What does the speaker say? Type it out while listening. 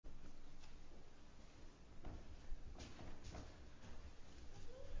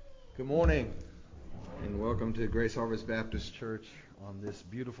Good morning, and welcome to Grace Harvest Baptist Church on this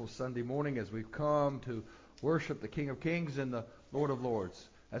beautiful Sunday morning as we've come to worship the King of Kings and the Lord of Lords.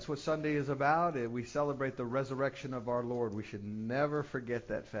 That's what Sunday is about. We celebrate the resurrection of our Lord. We should never forget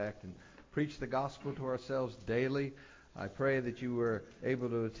that fact and preach the gospel to ourselves daily. I pray that you were able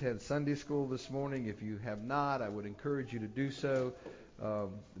to attend Sunday school this morning. If you have not, I would encourage you to do so.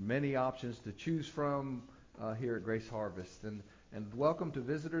 Many options to choose from here at Grace Harvest. And welcome to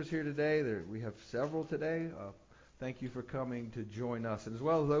visitors here today. We have several today. Thank you for coming to join us. And as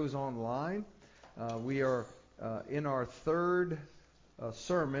well as those online, we are in our third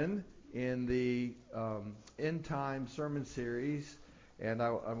sermon in the End Time Sermon Series. And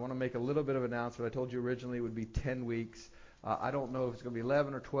I want to make a little bit of an announcement. I told you originally it would be 10 weeks. I don't know if it's going to be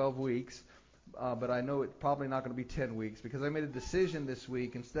 11 or 12 weeks, but I know it's probably not going to be 10 weeks because I made a decision this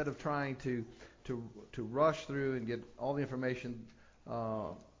week, instead of trying to rush through and get all the information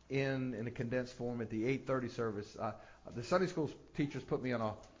in a condensed form at the 8:30 service. The Sunday school teachers put me on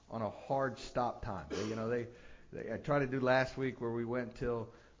a hard stop time. I tried to do last week where we went till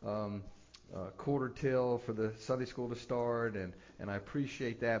quarter till for the Sunday school to start, and I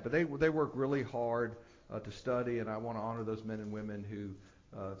appreciate that. But they work really hard to study, and I want to honor those men and women who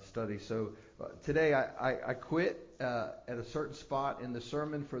study. So today I quit at a certain spot in the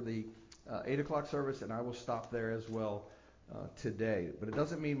sermon for the 8 o'clock service, and I will stop there as well today. But it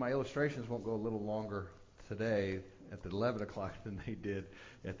doesn't mean my illustrations won't go a little longer today at the 11 o'clock than they did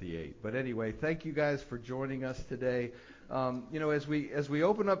at the 8. But anyway, thank you guys for joining us today. As we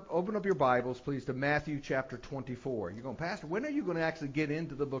open up your Bibles, please, to Matthew chapter 24. You're going, Pastor, when are you going to actually get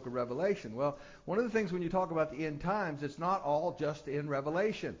into the book of Revelation? Well, one of the things when you talk about the end times, it's not all just in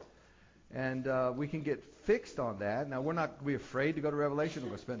Revelation. And we can get fixed on that. Now, we're not going to be afraid to go to Revelation. We're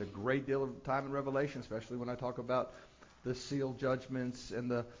going to spend a great deal of time in Revelation, especially when I talk about the seal judgments and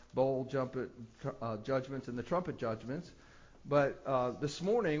the bowl judgments and the trumpet judgments. But this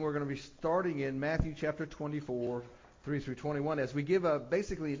morning, we're going to be starting in Matthew chapter 24, 3 through 21, as we give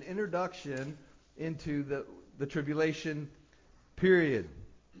basically an introduction into the tribulation period.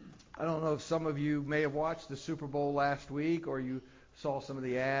 I don't know if some of you may have watched the Super Bowl last week, or you saw some of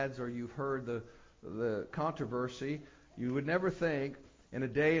the ads, or you've heard the controversy. You would never think in a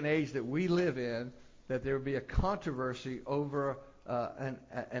day and age that we live in that there would be a controversy over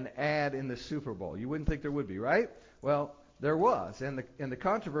an ad in the Super Bowl. You wouldn't think there would be, right? Well, there was, and the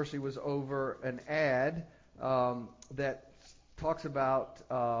controversy was over an ad that talks about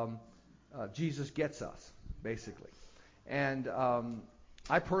Jesus gets us, basically. And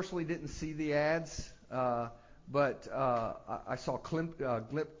I personally didn't see the ads, but I saw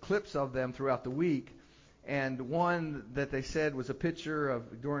clips of them throughout the week. And one that they said was a picture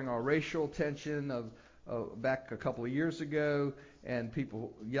of during our racial tension of back a couple of years ago, and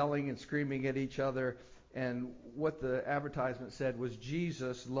people yelling and screaming at each other. And what the advertisement said was,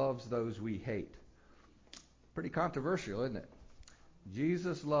 Jesus loves those we hate. Pretty controversial, isn't it?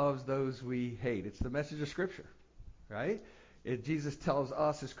 Jesus loves those we hate. It's the message of Scripture, right? Jesus tells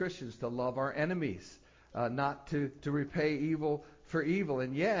us as Christians to love our enemies, not to repay evil for evil.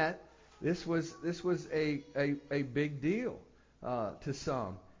 And yet, this was a big deal to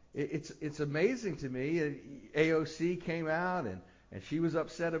some. It's amazing to me. AOC came out and she was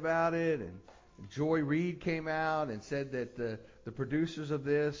upset about it, and Joy Reid came out and said that the producers of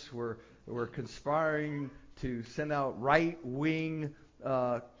this were conspiring to send out right-wing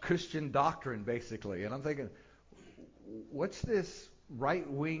Christian doctrine, basically. And I'm thinking, what's this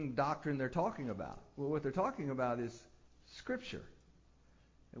right-wing doctrine they're talking about? Well, what they're talking about is Scripture.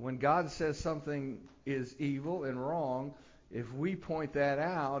 And when God says something is evil and wrong, if we point that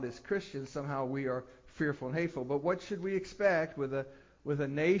out as Christians, somehow we are fearful and hateful. But what should we expect with a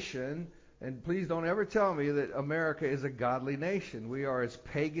nation? And please don't ever tell me that America is a godly nation. We are as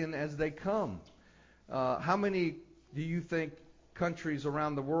pagan as they come. How many do you think countries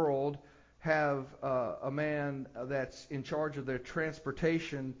around the world have a man that's in charge of their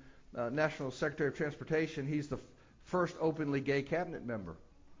transportation, National Secretary of Transportation? He's the first openly gay cabinet member.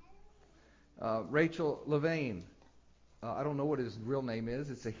 Rachel Levine, I don't know what his real name is.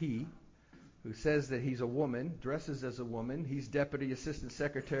 It's a he, who says that he's a woman, dresses as a woman. He's Deputy Assistant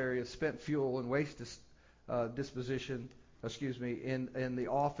Secretary of Spent Fuel and Waste Disposition, in the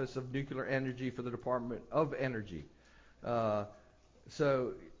Office of Nuclear Energy for the Department of Energy. I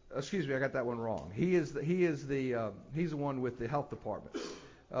got that one wrong. He's the one with the health department.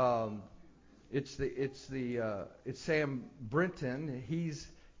 It's Sam Brinton.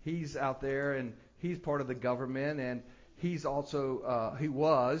 He's out there, and he's part of the government, and he's also he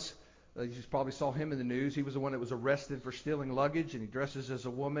was You probably saw him in the news. He was the one that was arrested for stealing luggage, and he dresses as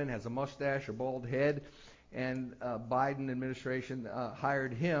a woman, has a mustache, a bald head. And Biden administration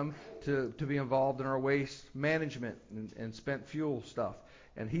hired him to be involved in our waste management and spent fuel stuff.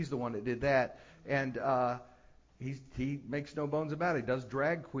 And he's the one that did that. And he makes no bones about it. He does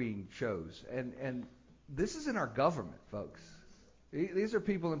drag queen shows. And this is in our government, folks. These are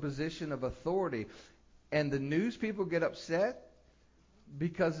people in position of authority. And the news people get upset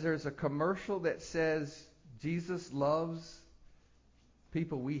because there's a commercial that says Jesus loves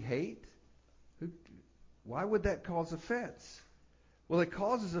people we hate. Why would that cause offense? Well, it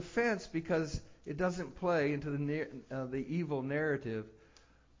causes offense because it doesn't play into the evil narrative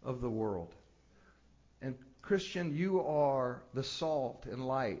of the world. And Christian, you are the salt and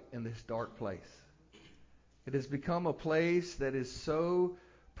light in this dark place. It has become a place that is so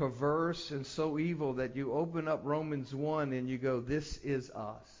perverse and so evil that you open up Romans 1 and you go, this is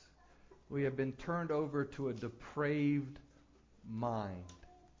us. We have been turned over to a depraved mind.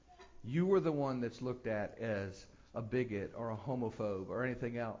 You are the one that's looked at as a bigot or a homophobe or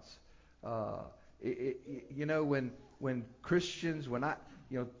anything else. When Christians,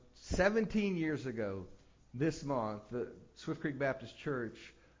 17 years ago this month, the Swift Creek Baptist Church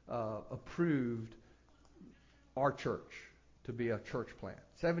approved our church to be a church plant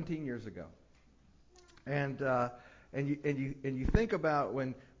 17 years ago. And you think about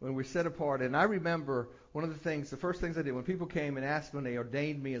when we're set apart, and I remember one of the first things I did when people came and asked when they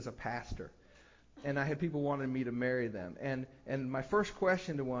ordained me as a pastor, and I had people wanting me to marry them, and my first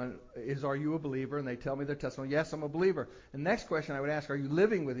question to one is, are you a believer? And they tell me their testimony, yes, I'm a believer. And the next question I would ask, are you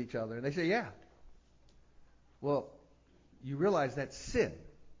living with each other? And they say, yeah. Well, you realize that's sin,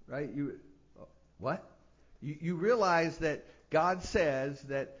 right? What? You realize that God says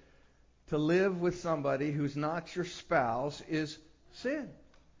that to live with somebody who's not your spouse is sin.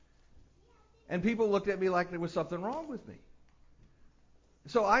 And people looked at me like there was something wrong with me.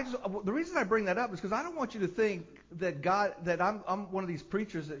 So the reason I bring that up is because I don't want you to think that I'm one of these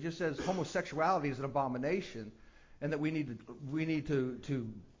preachers that just says homosexuality is an abomination, and that we need to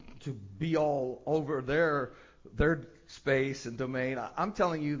be all over their space and domain. I'm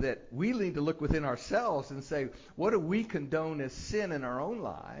telling you that we need to look within ourselves and say, what do we condone as sin in our own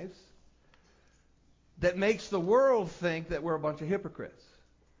lives that makes the world think that we're a bunch of hypocrites?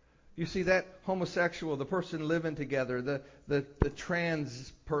 You see, that homosexual, the person living together, the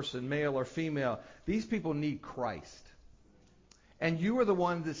trans person, male or female, these people need Christ. And you are the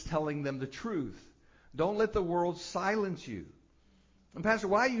one that's telling them the truth. Don't let the world silence you. And Pastor,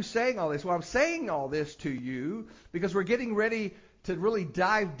 why are you saying all this? Well, I'm saying all this to you because we're getting ready to really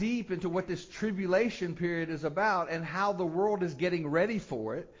dive deep into what this tribulation period is about and how the world is getting ready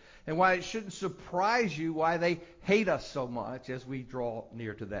for it, and why it shouldn't surprise you why they hate us so much as we draw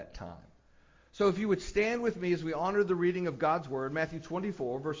near to that time. So if you would stand with me as we honor the reading of God's Word, Matthew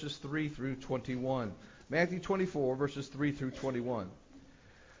 24, verses 3 through 21. Matthew 24, verses 3 through 21.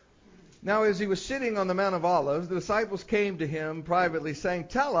 Now as he was sitting on the Mount of Olives, the disciples came to him privately, saying,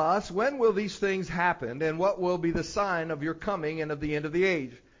 "Tell us, when will these things happen, and what will be the sign of your coming and of the end of the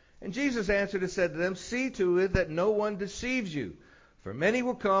age?" And Jesus answered and said to them, "See to it that no one deceives you. For many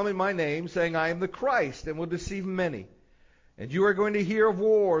will come in my name, saying, I am the Christ, and will deceive many. And you are going to hear of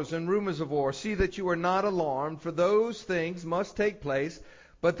wars and rumors of wars. See that you are not alarmed, for those things must take place,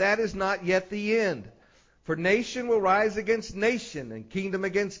 but that is not yet the end. For nation will rise against nation, and kingdom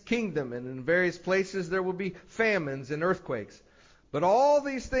against kingdom, and in various places there will be famines and earthquakes. But all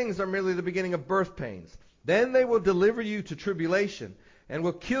these things are merely the beginning of birth pains. Then they will deliver you to tribulation, and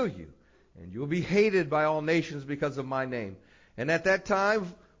will kill you, and you will be hated by all nations because of my name. And at that time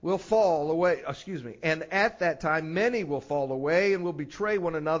and at that time many will fall away and will betray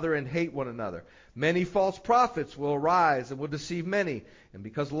one another and hate one another. Many false prophets will arise and will deceive many. And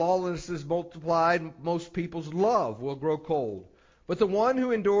because lawlessness is multiplied, most people's love will grow cold. But the one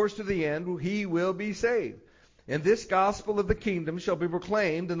who endures to the end, he will be saved. And this gospel of the kingdom shall be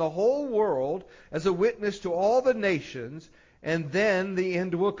proclaimed in the whole world as a witness to all the nations, and then the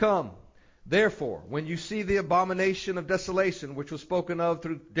end will come. Therefore, when you see the abomination of desolation, which was spoken of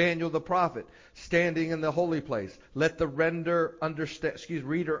through Daniel the prophet, standing in the holy place, let the reader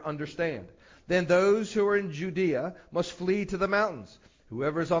understand. Then those who are in Judea must flee to the mountains.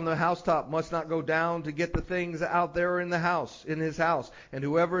 Whoever is on the housetop must not go down to get the things out there in his house. And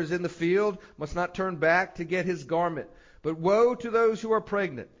whoever is in the field must not turn back to get his garment. But woe to those who are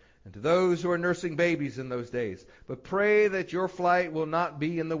pregnant, and to those who are nursing babies in those days. But pray that your flight will not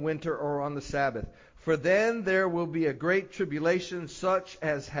be in the winter or on the Sabbath. For then there will be a great tribulation, such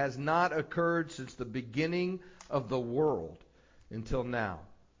as has not occurred since the beginning of the world until now.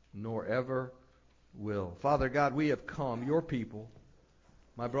 nor ever will. Father God, we have come, your people,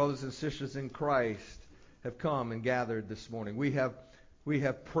 my brothers and sisters in Christ, have come and gathered this morning. We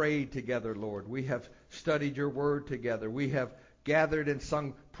have prayed together, Lord. We have studied your word together. We have gathered and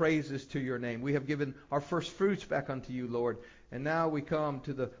sung praises to your name. We have given our first fruits back unto you, Lord. And now we come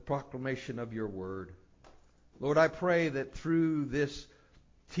to the proclamation of your word. Lord, I pray that through this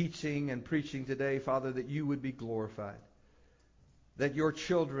teaching and preaching today, Father, that you would be glorified. That your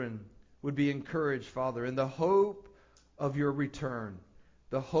children would be encouraged, Father, in the hope of your return.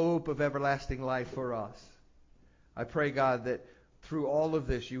 The hope of everlasting life for us. I pray, God, that through all of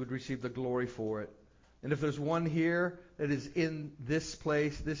this you would receive the glory for it. And if there's one here that is in this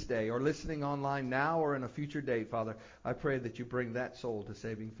place this day, or listening online now or in a future date, Father, I pray that you bring that soul to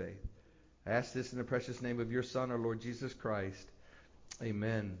saving faith. I ask this in the precious name of your Son, our Lord Jesus Christ.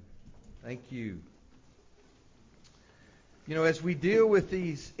 Amen. Thank you. You know, as we deal with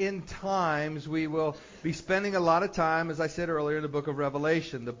these end times, we will be spending a lot of time, as I said earlier, in the book of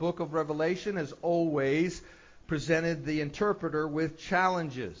Revelation. The book of Revelation has always presented the interpreter with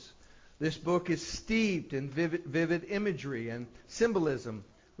challenges. This book is steeped in vivid imagery and symbolism,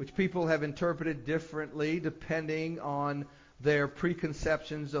 which people have interpreted differently depending on their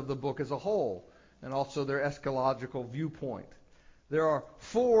preconceptions of the book as a whole, and also their eschatological viewpoint. There are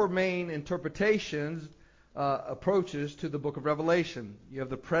four main interpretations, approaches to the book of Revelation. You have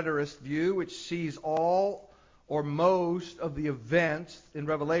the preterist view, which sees all or most of the events in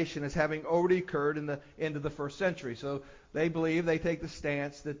Revelation as having already occurred in the end of the first century. So they take the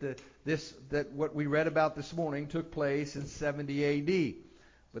stance that what we read about this morning took place in 70 A.D.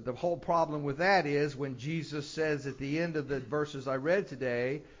 But the whole problem with that is when Jesus says at the end of the verses I read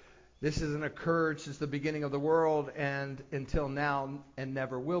today, this hasn't occurred since the beginning of the world and until now and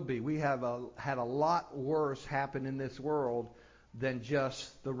never will be. We have had a lot worse happen in this world than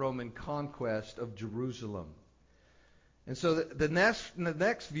just the Roman conquest of Jerusalem. And so the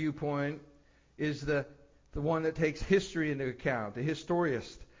next viewpoint is the one that takes history into account, the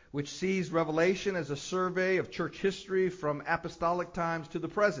historist, which sees Revelation as a survey of church history from apostolic times to the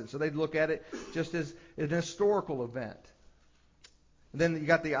present. So they'd look at it just as an historical event. And then you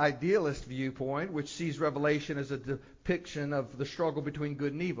got the idealist viewpoint, which sees Revelation as a depiction of the struggle between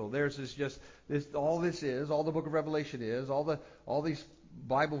good and evil. Theirs is just this. All the book of Revelation is, all these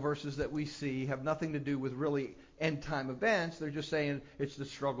Bible verses that we see have nothing to do with really end time events. They're just saying it's the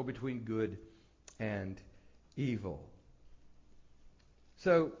struggle between good and evil.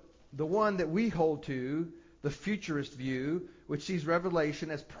 So the one that we hold to, the futurist view, which sees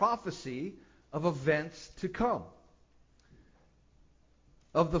Revelation as prophecy of events to come.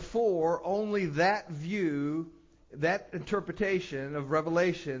 Of the four, only that view, that interpretation of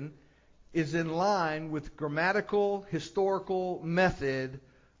Revelation is in line with grammatical, historical method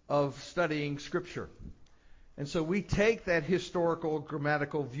of studying Scripture. And so we take that historical,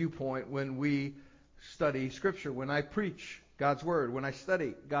 grammatical viewpoint when we study Scripture, when I preach God's Word, when I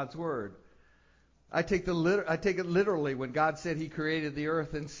study God's Word. I take it literally when God said He created the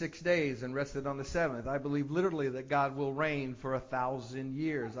earth in 6 days and rested on the seventh. I believe literally that God will reign for 1,000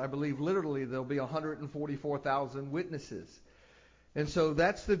 years. I believe literally there'll be 144,000 witnesses. And so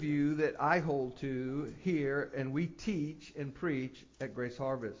that's the view that I hold to here, and we teach and preach at Grace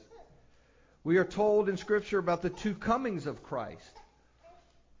Harvest. We are told in Scripture about the two comings of Christ.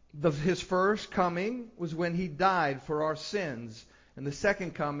 His first coming was when He died for our sins. And the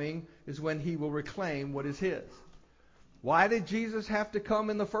second coming is when He will reclaim what is His. Why did Jesus have to come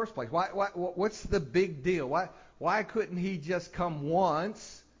in the first place? What's the big deal? Why couldn't He just come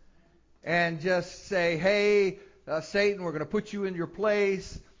once and just say, hey, Satan, we're going to put you in your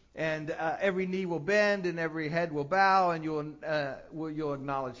place, and every knee will bend and every head will bow, and you'll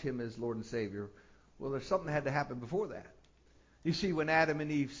acknowledge Him as Lord and Savior? Well, there's something that had to happen before that. You see, when Adam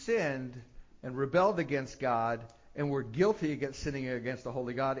and Eve sinned and rebelled against God, and we're guilty against sinning against the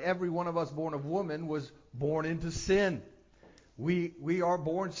holy God, every one of us born of woman was born into sin. We are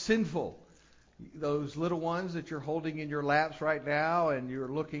born sinful. Those little ones that you're holding in your laps right now, and you're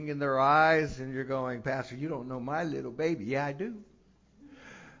looking in their eyes, and you're going, Pastor, you don't know my little baby. Yeah, I do.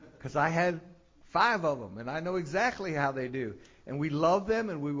 Because I had 5 of them, and I know exactly how they do. And we love them,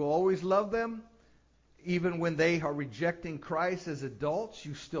 and we will always love them. Even when they are rejecting Christ as adults,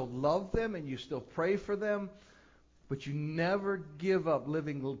 you still love them, and you still pray for them. But you never give up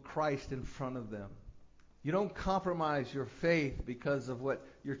living Christ in front of them. You don't compromise your faith because of what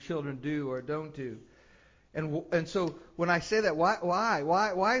your children do or don't do. And so when I say that,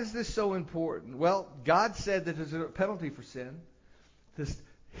 why is this so important? Well, God said that there's a penalty for sin.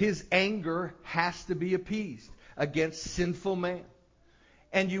 His anger has to be appeased against sinful man.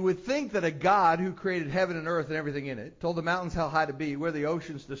 And you would think that a God who created heaven and earth and everything in it, told the mountains how high to be, where the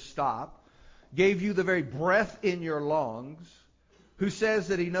oceans to stop, gave you the very breath in your lungs, who says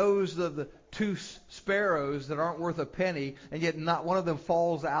that he knows the two sparrows that aren't worth a penny, and yet not one of them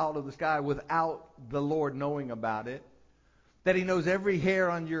falls out of the sky without the Lord knowing about it, that he knows every hair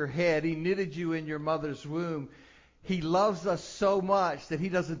on your head, he knitted you in your mother's womb. He loves us so much that he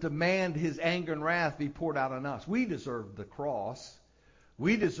doesn't demand his anger and wrath be poured out on us. We deserve the cross.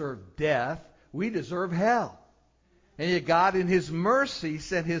 We deserve death. We deserve hell. And yet God in his mercy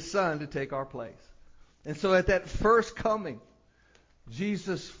sent his Son to take our place. And so at that first coming,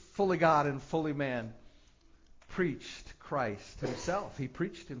 Jesus, fully God and fully man, preached Christ himself. He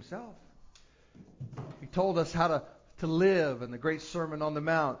preached himself. He told us how to live in the great Sermon on the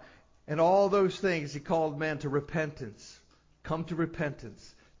Mount. And all those things he called men to repentance. Come to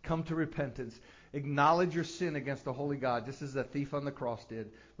repentance. Come to repentance. Acknowledge your sin against the holy God, just as that thief on the cross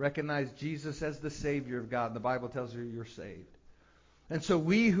did. Recognize Jesus as the Savior of God. And the Bible tells you you're saved. And so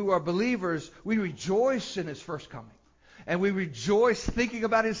we who are believers, we rejoice in his first coming. And we rejoice thinking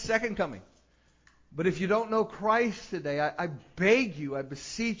about his second coming. But if you don't know Christ today, I beg you, I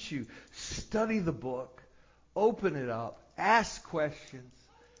beseech you, study the book. Open it up. Ask questions.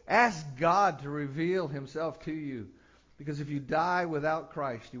 Ask God to reveal himself to you. Because if you die without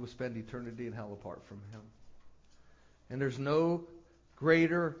Christ, you will spend eternity in hell apart from him. And there's no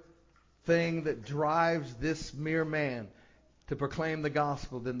greater thing that drives this mere man to proclaim the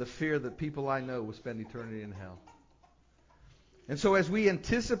gospel than the fear that people I know will spend eternity in hell. And so as we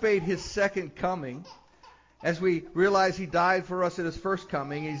anticipate his second coming, as we realize he died for us at his first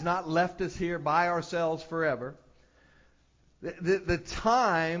coming, he's not left us here by ourselves forever. The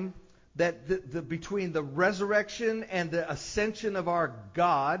time that between the resurrection and the ascension of our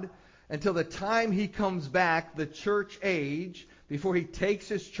God, until the time he comes back, the church age, before he takes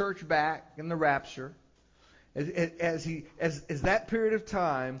his church back in the rapture, as that period of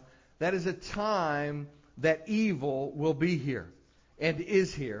time, that is a time that evil will be here and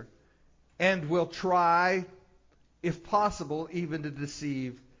is here and will try, if possible, even to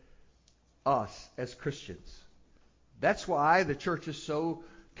deceive us as Christians. That's why the church is so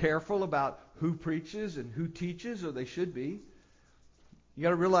careful about who preaches and who teaches, or they should be. You got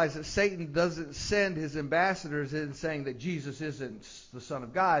to realize that Satan doesn't send his ambassadors in saying that Jesus isn't the Son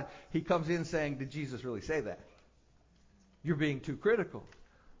of God. He comes in saying, did Jesus really say that? You're being too critical.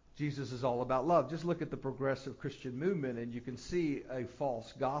 Jesus is all about love. Just look at the progressive Christian movement and you can see a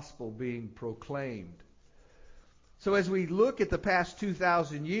false gospel being proclaimed. So as we look at the past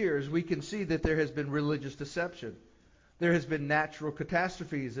 2,000 years, we can see that there has been religious deception. There has been natural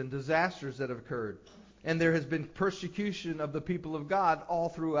catastrophes and disasters that have occurred. And there has been persecution of the people of God all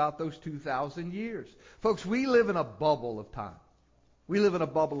throughout those 2,000 years. Folks, we live in a bubble of time. We live in a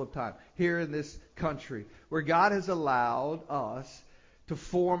bubble of time here in this country where God has allowed us to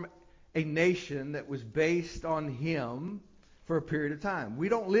form a nation that was based on him for a period of time. We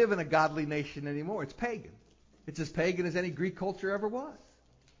don't live in a godly nation anymore. It's pagan. It's as pagan as any Greek culture ever was.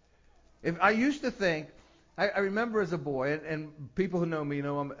 I used to think, I remember as a boy, and people who know me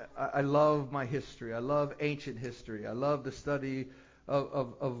know I love my history. I love ancient history. I love the study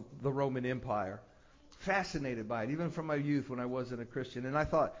of the Roman Empire. Fascinated by it, even from my youth when I wasn't a Christian. And I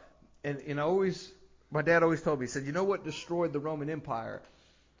thought, my dad always told me, he said, you know what destroyed the Roman Empire?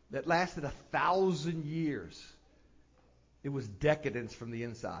 That lasted 1,000 years. It was decadence from the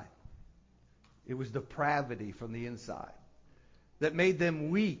inside. It was depravity from the inside that made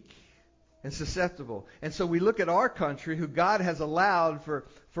them weak and susceptible. And so we look at our country, who God has allowed for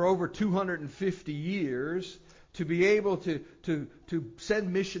over 250 years to be able to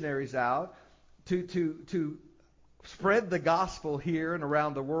send missionaries out, to spread the gospel here and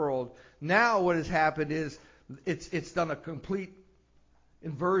around the world. Now what has happened is it's done a complete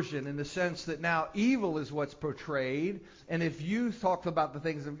inversion in the sense that now evil is what's portrayed, and if you talk about the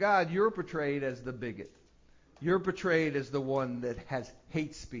things of God, you're portrayed as the bigot. You're portrayed as the one that has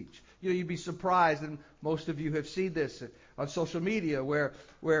hate speech. You'd be surprised, and most of you have seen this on social media, where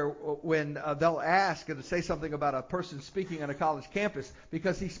when they'll ask and say something about a person speaking on a college campus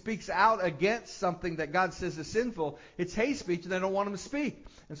because he speaks out against something that God says is sinful, it's hate speech, and they don't want him to speak.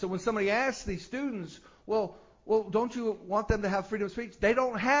 And so when somebody asks these students, well, don't you want them to have freedom of speech? They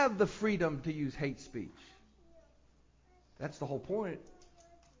don't have the freedom to use hate speech. That's the whole point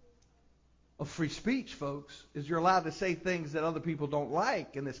of free speech, folks, is you're allowed to say things that other people don't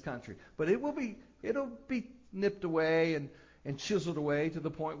like in this country. But it'll be nipped away and chiseled away to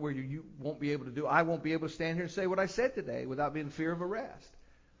the point where you won't be able to do. I won't be able to stand here and say what I said today without being in fear of arrest.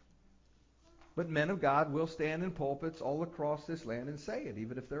 But men of God will stand in pulpits all across this land and say it,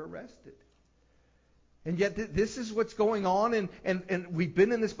 even if they're arrested. And yet this is what's going on, and we've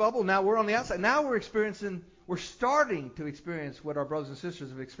been in this bubble. Now we're on the outside. Now we're starting to experience what our brothers and sisters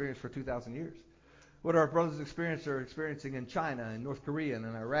have experienced for 2,000 years. What our brothers are experiencing in China and North Korea and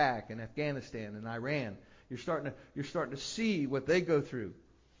in Iraq and Afghanistan and Iran. You're starting to see what they go through.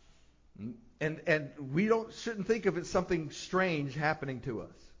 And we shouldn't think of it something strange happening to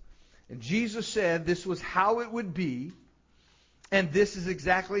us. And Jesus said this was how it would be. And this is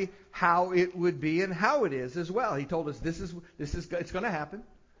exactly how it would be and how it is as well. He told us it's going to happen.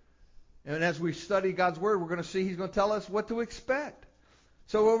 And as we study God's Word, we're going to see He's going to tell us what to expect.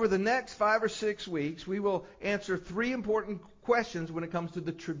 So over the next 5 or 6 weeks, we will answer 3 important questions when it comes to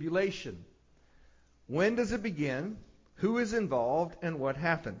the tribulation. When does it begin? Who is involved? And what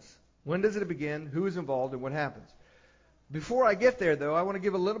happens? When does it begin? Who is involved? And what happens? Before I get there, though, I want to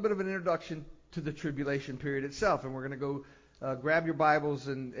give a little bit of an introduction to the tribulation period itself. And we're going to go grab your Bibles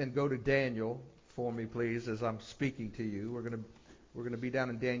and go to Daniel for me, please, as I'm speaking to you. We're going to be down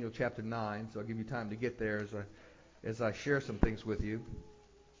in Daniel chapter 9, so I'll give you time to get there as I share some things with you.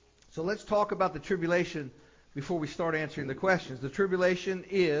 So let's talk about the tribulation before we start answering the questions. The tribulation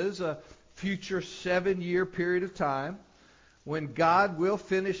is a future 7-year period of time when God will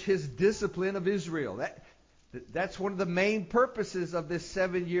finish His discipline of Israel. That's one of the main purposes of this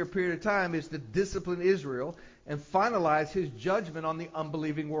 7-year period of time, is to discipline Israel and finalize His judgment on the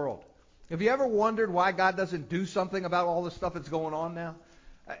unbelieving world. Have you ever wondered why God doesn't do something about all the stuff that's going on now?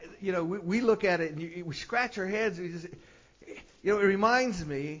 We look at it and we scratch our heads. It reminds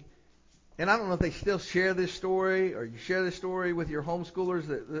me, and I don't know if they still share this story or you share this story with your homeschoolers,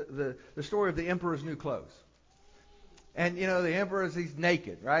 the story of the emperor's new clothes. And the emperor, he's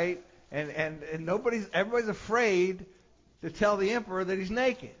naked, right? And everybody's afraid to tell the emperor that he's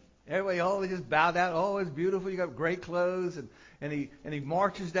naked. Everybody, they just bow down. Oh, it's beautiful. You got great clothes, and he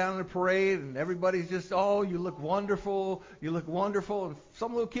marches down in the parade, and everybody's just, oh, you look wonderful. You look wonderful. And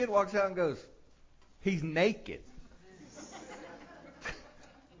some little kid walks out and goes, he's naked.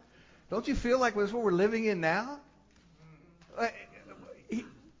 Don't you feel like that's what we're living in now?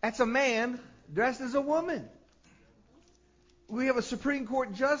 That's a man dressed as a woman. We have a Supreme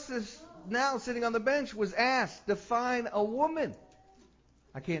Court justice now sitting on the bench was asked, define a woman.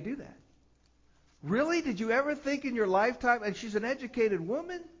 I can't do that. Really? Did you ever think in your lifetime, and she's an educated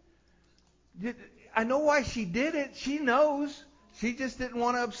woman? I know why she did it. She knows. She just didn't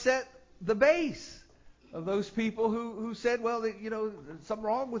want to upset the base of those people who said, well, there's something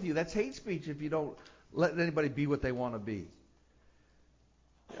wrong with you. That's hate speech if you don't let anybody be what they want to be.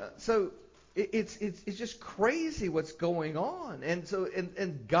 So it's just crazy what's going on. And so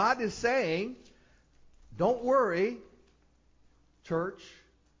and God is saying, don't worry, church,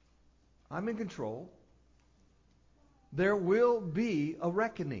 I'm in control. There will be a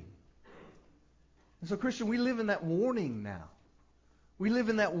reckoning. And so, Christian, we live in that warning now. We live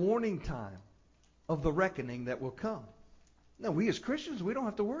in that warning time of the reckoning that will come. Now, we as Christians, we don't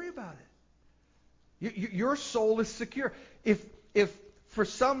have to worry about it. Your soul is secure. If for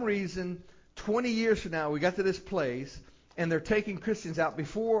some reason 20 years from now we got to this place and they're taking Christians out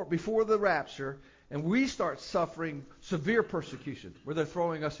before the rapture, and we start suffering severe persecution where they're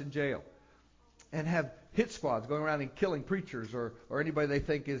throwing us in jail and have hit squads going around and killing preachers or anybody they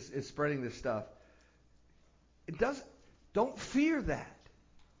think is spreading this stuff. Don't fear that.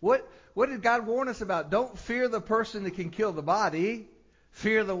 What did God warn us about? Don't fear the person that can kill the body.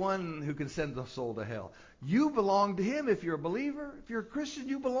 Fear the one who can send the soul to hell. You belong to Him if you're a believer. If you're a Christian,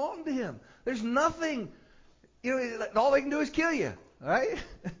 you belong to Him. There's nothing, all they can do is kill you, right?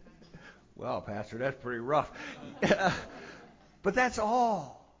 Well, Pastor, that's pretty rough. But that's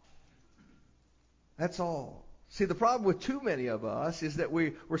all. That's all. See, the problem with too many of us is that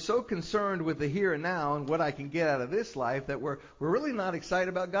we're so concerned with the here and now and what I can get out of this life that we're really not excited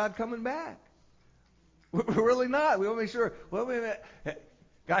about God coming back. We're really not. We want to make sure, well, wait a minute.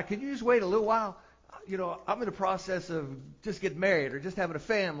 God, can you just wait a little while? I'm in the process of just getting married or just having a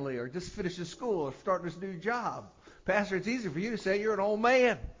family or just finishing school or starting this new job. Pastor, it's easy for you to say you're an old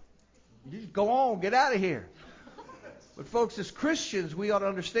man. You just go on, get out of here. But folks, as Christians, we ought to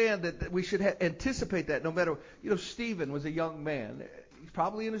understand that we should anticipate that no matter, Stephen was a young man. He's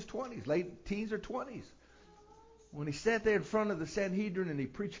probably in his 20s, late teens or 20s. When he sat there in front of the Sanhedrin and he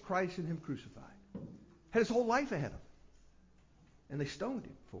preached Christ and Him crucified. Had his whole life ahead of him. And they stoned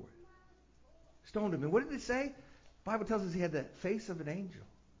him for it. Stoned him. And what did it say? The Bible tells us he had the face of an angel.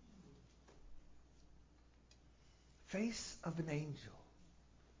 Face of an angel.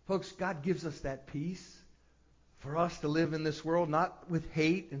 Folks, God gives us that peace for us to live in this world, not with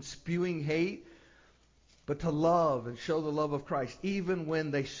hate and spewing hate, but to love and show the love of Christ, even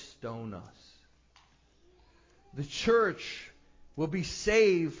when they stone us. The church will be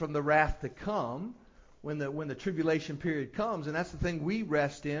saved from the wrath to come when the tribulation period comes, and that's the thing we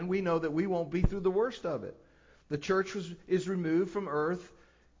rest in. We know that we won't be through the worst of it. The church is removed from earth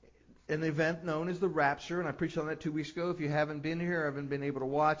in the event known as the rapture, and I preached on that 2 weeks ago. If you haven't been here, haven't been able to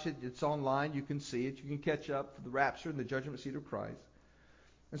watch it, it's online. You can see it. You can catch up for the rapture and the judgment seat of Christ.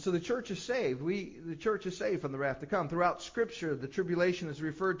 And so the church is saved. The church is saved from the wrath to come. Throughout Scripture, the tribulation is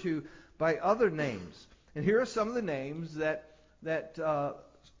referred to by other names. And here are some of the names that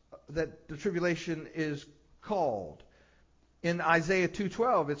the tribulation is called. In Isaiah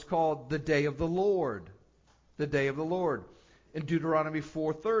 2:12, it's called the day of the Lord. The day of the Lord. In Deuteronomy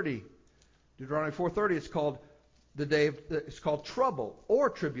 4:30, it's called it's called trouble or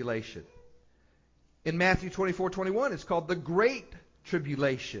tribulation. In Matthew 24:21, it's called the Great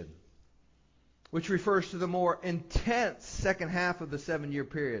Tribulation, which refers to the more intense second half of the 7-year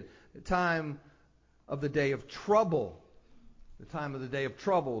period, the time of the day of trouble. The time of the day of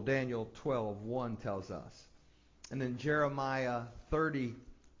trouble, Daniel 12:1 tells us. And in Jeremiah 30,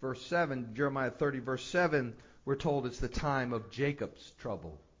 verse 7, we're told it's the time of Jacob's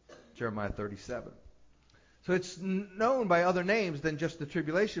trouble, Jeremiah 37. So it's known by other names than just the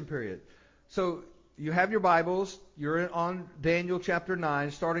tribulation period. So you have your Bibles. You're on Daniel chapter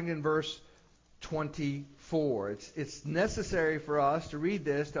 9, starting in verse 24. It's necessary for us to read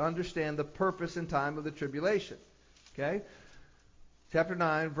this to understand the purpose and time of the tribulation. Okay? Chapter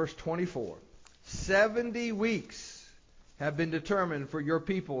 9, verse 24. 70 weeks have been determined for your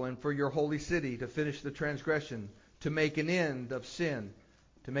people and for your holy city to finish the transgression, to make an end of sin,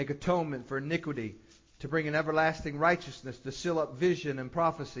 to make atonement for iniquity, to bring an everlasting righteousness, to seal up vision and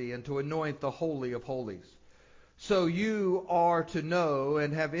prophecy, and to anoint the Holy of Holies. So you are to know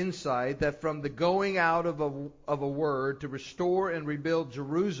and have insight that from the going out of a word to restore and rebuild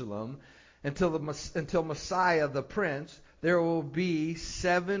Jerusalem until Messiah the Prince, there will be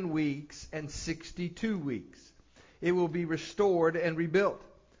 7 weeks and 62 weeks. It will be restored and rebuilt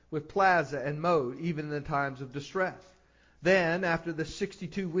with plaza and moat, even in the times of distress. Then, after the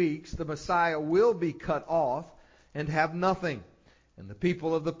 62 weeks, the Messiah will be cut off and have nothing. And the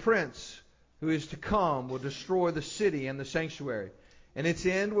people of the Prince who is to come will destroy the city and the sanctuary. And its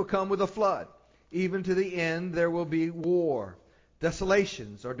end will come with a flood. Even to the end there will be war.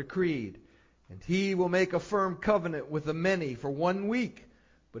 Desolations are decreed. And he will make a firm covenant with the many for 1 week.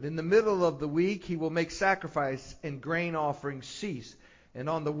 But in the middle of the week he will make sacrifice and grain offerings cease. And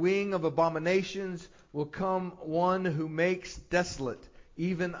on the wing of abominations will come one who makes desolate,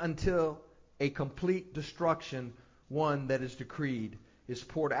 even until a complete destruction, one that is decreed, is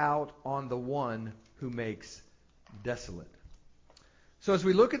poured out on the one who makes desolate. So as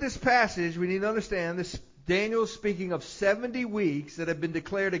we look at this passage, we need to understand this. Daniel is speaking of 70 weeks that have been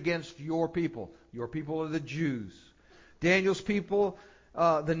declared against your people. Your people are the Jews. Daniel's people,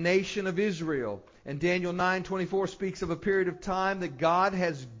 the nation of Israel. And Daniel 9:24 speaks of a period of time that God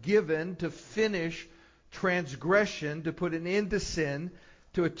has given to finish transgression, to put an end to sin,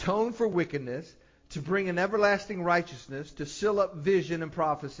 to atone for wickedness, to bring an everlasting righteousness, to seal up vision and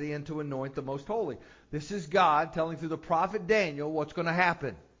prophecy, and to anoint the most holy. This is God telling through the prophet Daniel what's going to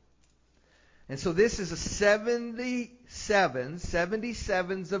happen. And so this is a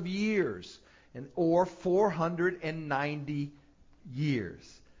 77s of years, or 490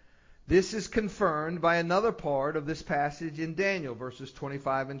 years. This is confirmed by another part of this passage in Daniel, verses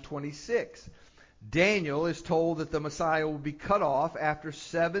 25 and 26. Daniel is told that the Messiah will be cut off after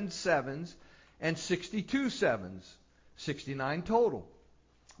 7 sevens and 62 sevens, 69 total,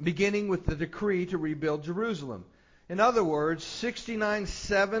 beginning with the decree to rebuild Jerusalem. In other words, 69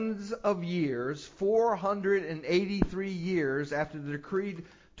 sevens of years, 483 years after the decree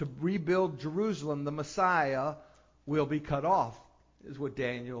to rebuild Jerusalem, the Messiah will be cut off, is what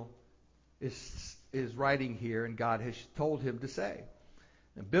Daniel is writing here, and God has told him to say.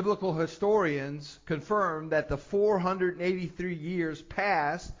 And biblical historians confirm that the 483 years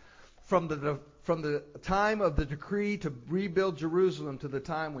passed from the time of the decree to rebuild Jerusalem to the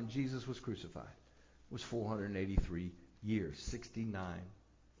time when Jesus was crucified. It was 483 years, 69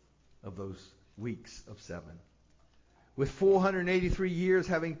 of those weeks of 7. With 483 years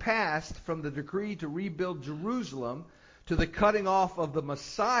having passed from the decree to rebuild Jerusalem to the cutting off of the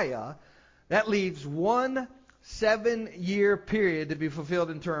Messiah, that leaves 1 7-year period to be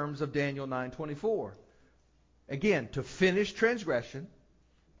fulfilled in terms of Daniel 9:24. Again, to finish transgression,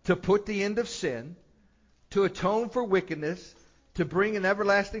 to put the end of sin, to atone for wickedness, to bring an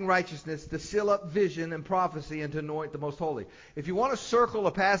everlasting righteousness, to seal up vision and prophecy, and to anoint the most holy. If you want to circle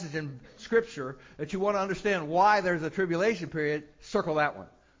a passage in Scripture that you want to understand why there's a tribulation period, circle that one.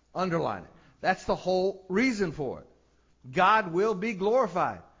 Underline it. That's the whole reason for it. God will be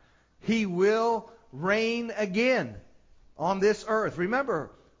glorified. He will reign again on this earth.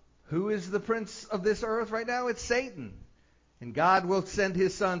 Remember, who is the prince of this earth right now? It's Satan. And God will send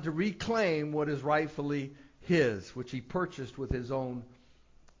His Son to reclaim what is rightfully His, which He purchased with His own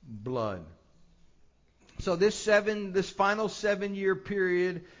blood. So this final 7-year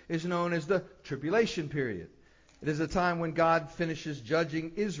period is known as the tribulation period. It is a time when God finishes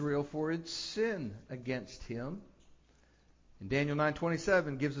judging Israel for its sin against Him. And Daniel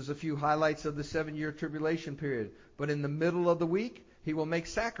 9:27 gives us a few highlights of the 7-year tribulation period. But in the middle of the week, He will make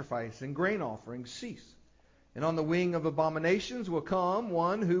sacrifice and grain offerings cease. And on the wing of abominations will come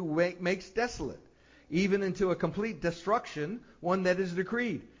one who makes desolate, even into a complete destruction, one that is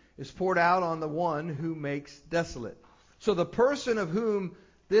decreed, is poured out on the one who makes desolate. So the person of whom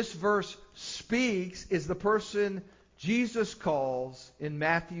this verse speaks is the person Jesus calls in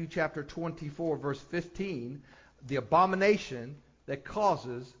Matthew chapter 24, verse 15, the abomination that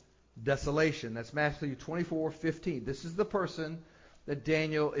causes desolation. That's Matthew 24:15. This is the person that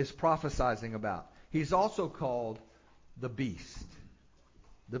Daniel is prophesying about. He's also called the beast.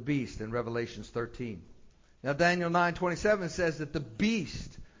 The beast in Revelation 13. Now Daniel 9:27 says that the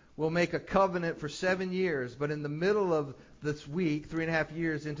beast will make a covenant for 7 years, but in the middle of this week, 3.5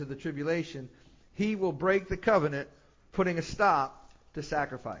 years into the tribulation, he will break the covenant, putting a stop to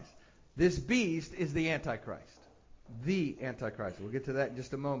sacrifice. This beast is the Antichrist. The Antichrist. We'll get to that in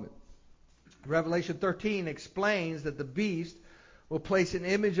just a moment. Revelation 13 explains that the beast will place an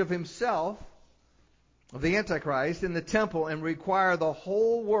image of himself, of the Antichrist, in the temple and require the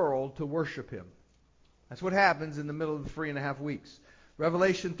whole world to worship him. That's what happens in the middle of the 3.5 weeks.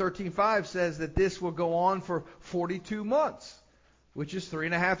 Revelation 13:5 says that this will go on for 42 months, which is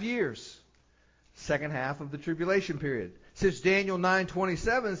 3.5 years. Second half of the tribulation period. Since Daniel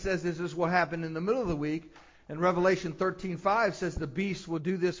 9:27 says this will happen in the middle of the week, and Revelation 13:5 says the beast will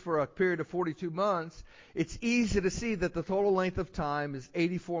do this for a period of 42 months, it's easy to see that the total length of time is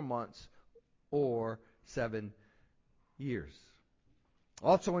 84 months or 7 years.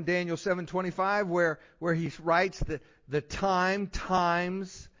 Also in Daniel 7:25, where he writes the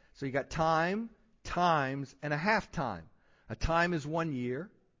times, so you got time, times, and a half time. A time is 1 year,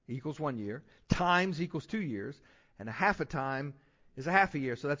 equals 1 year. Times equals 2 years. And a half a time is a half a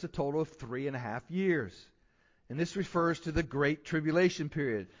year. So that's a total of 3.5 years. And this refers to the Great Tribulation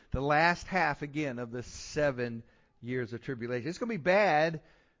period. The last half, again, of the 7 years of tribulation. It's going to be bad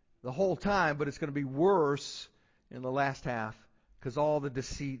the whole time, but it's going to be worse in the last half because all the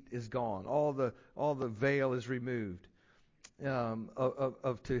deceit is gone. All the veil is removed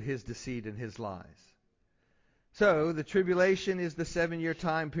to his deceit and his lies. So the tribulation is the 7-year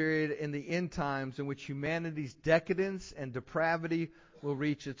time period in the end times in which humanity's decadence and depravity will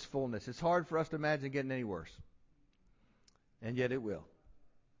reach its fullness. It's hard for us to imagine getting any worse. And yet it will.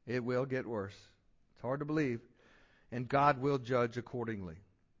 It will get worse. It's hard to believe. And God will judge accordingly.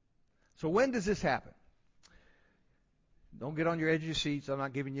 So when does this happen? Don't get on your edge of your seats. I'm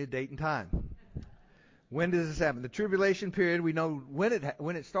not giving you a date and time. When does this happen? The tribulation period, we know when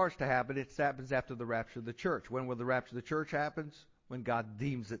it starts to happen. It happens after the rapture of the church. When will the rapture of the church happen? When God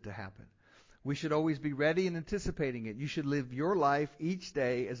deems it to happen. We should always be ready and anticipating it. You should live your life each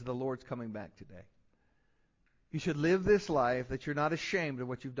day as the Lord's coming back today. You should live this life that you're not ashamed of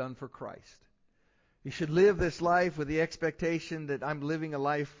what you've done for Christ. You should live this life with the expectation that I'm living a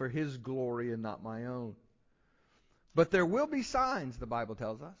life for His glory and not my own. But there will be signs, the Bible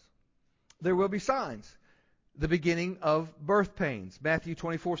tells us. There will be signs. The beginning of birth pains. Matthew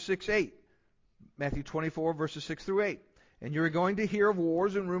 24:6-8. Matthew 24, verses 6 through 8. And you're going to hear of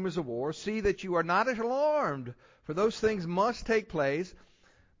wars and rumors of wars. See that you are not alarmed, for those things must take place,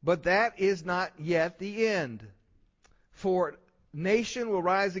 but that is not yet the end. For nation will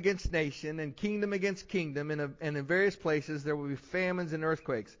rise against nation, and kingdom against kingdom, and in various places there will be famines and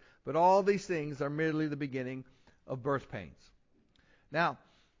earthquakes. But all these things are merely the beginning of birth pains. Now,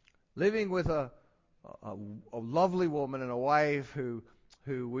 living with a lovely woman and a wife who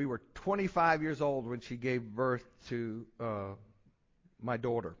we were 25 years old when she gave birth to my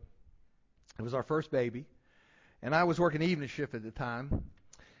daughter. It was our first baby, and I was working evening shift at the time.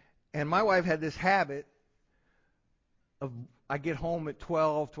 And my wife had this habit of, I get home at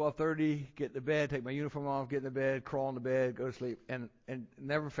 12:30, get into bed, take my uniform off, get into bed, crawl into bed, go to sleep, and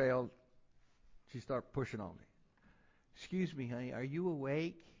never failed. She'd start pushing on me. Excuse me, honey, are you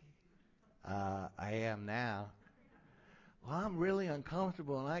awake? I am now. Well, I'm really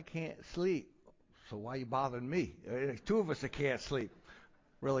uncomfortable and I can't sleep. So why are you bothering me? Two of us that can't sleep.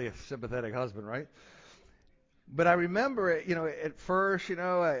 Really a sympathetic husband, right? But I remember, at first,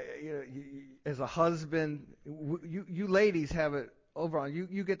 as a husband, you ladies have it over on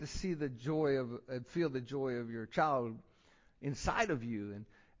you get to see the joy of and feel the joy of your child inside of you,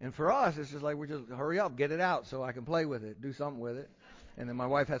 and for us, it's just like we're just hurry up, get it out so I can play with it, do something with it, and then my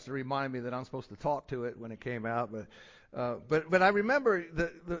wife has to remind me that I'm supposed to talk to it when it came out, but I remember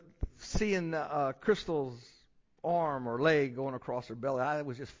the seeing Crystal's arm or leg going across her belly. It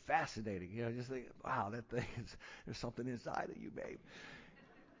was just fascinating. Just think, wow, that thing there's something inside of you, babe.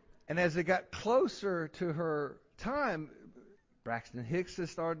 And as it got closer to her time, Braxton Hicks has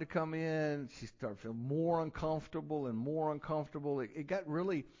started to come in. She started feeling more uncomfortable and more uncomfortable. It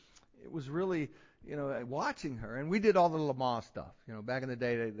was really, watching her. And we did all the Lamont stuff. Back in the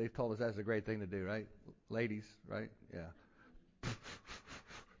day, they told us that's a great thing to do, right? Ladies, right? Yeah.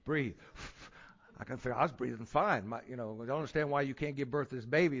 Breathe. I can figure I was breathing fine. I don't understand why you can't give birth to this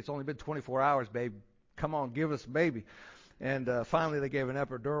baby. It's only been 24 hours, babe. Come on, give us a baby. And finally they gave an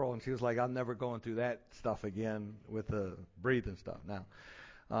epidural, and she was like, I'm never going through that stuff again with the breathing stuff. Now,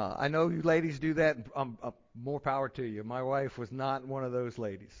 I know you ladies do that, and more power to you. My wife was not one of those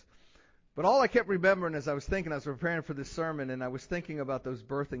ladies. But all I kept remembering as I was preparing for this sermon, and I was thinking about those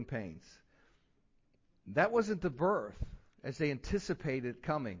birthing pains. That wasn't the birth as they anticipated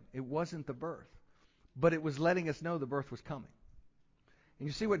coming. It wasn't the birth. But it was letting us know the birth was coming. And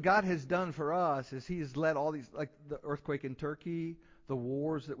you see what God has done for us is He has let all these, like the earthquake in Turkey, the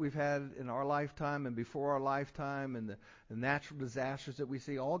wars that we've had in our lifetime and before our lifetime, and the natural disasters that we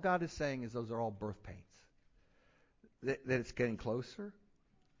see. All God is saying is those are all birth pains. That it's getting closer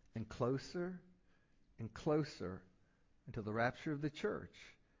and closer and closer until the rapture of the church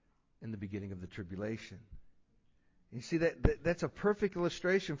and the beginning of the tribulation. You see, that's a perfect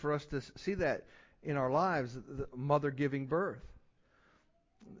illustration for us to see that in our lives, the mother giving birth.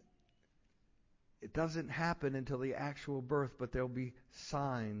 It doesn't happen until the actual birth, but there'll be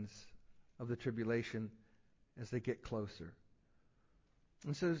signs of the tribulation as they get closer.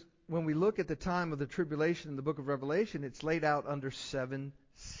 And so when we look at the time of the tribulation in the book of Revelation, it's laid out under 7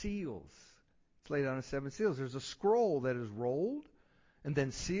 seals. It's laid out under 7 seals. There's a scroll that is rolled and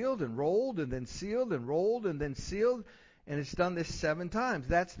then sealed and rolled and then sealed and rolled and then sealed. And it's done this 7 times.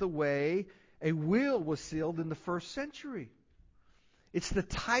 That's the way a will was sealed in the first century. It's the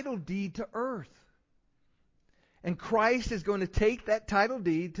title deed to earth. And Christ is going to take that title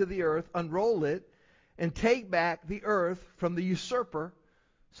deed to the earth, unroll it, and take back the earth from the usurper,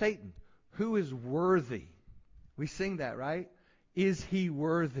 Satan, who is worthy. We sing that, right? Is He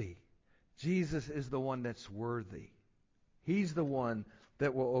worthy? Jesus is the one that's worthy. He's the one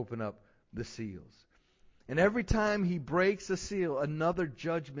that will open up the seals. And every time He breaks a seal, another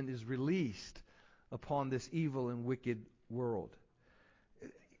judgment is released upon this evil and wicked world.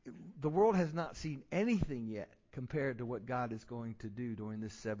 The world has not seen anything yet compared to what God is going to do during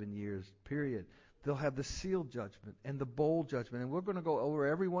this 7 years period. They'll have the seal judgment and the bowl judgment. And we're going to go over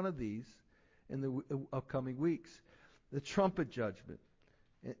every one of these in the upcoming weeks. The trumpet judgment.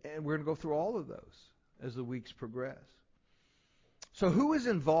 And we're going to go through all of those as the weeks progress. So who is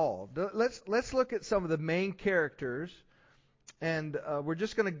involved? Let's look at some of the main characters. And we're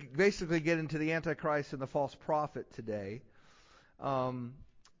just going to basically get into the Antichrist and the false prophet today.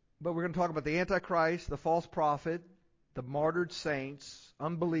 But we're going to talk about the Antichrist, the false prophet, the martyred saints,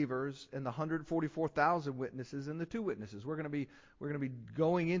 unbelievers, and the 144,000 witnesses and the 2 witnesses. We're going to be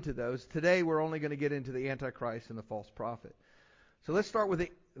going into those. Today we're only going to get into the Antichrist and the false prophet. So let's start with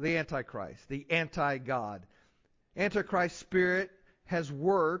the Antichrist, the anti-God. Antichrist spirit has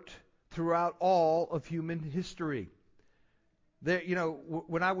worked throughout all of human history. There,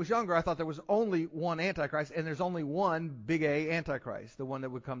 when I was younger, I thought there was only one Antichrist, and there's only one big A Antichrist, the one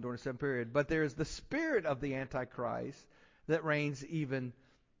that would come during a certain period. But there is the spirit of the Antichrist that reigns even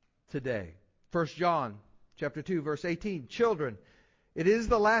today. 1 John chapter 2, verse 18. Children, it is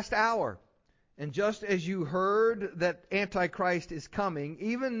the last hour. And just as you heard that Antichrist is coming,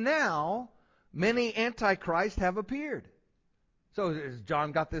 even now many Antichrists have appeared. So has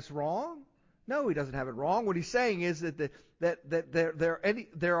John got this wrong? No, he doesn't have it wrong. What he's saying is that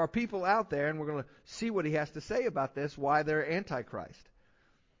there are people out there, and we're going to see what he has to say about this, why they're Antichrist.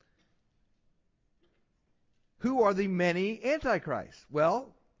 Who are the many Antichrists?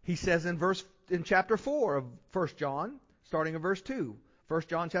 Well, he says in chapter 4 of 1 John, starting in verse 2. 1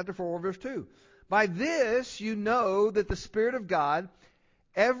 John chapter 4, verse 2. By this you know that the Spirit of God,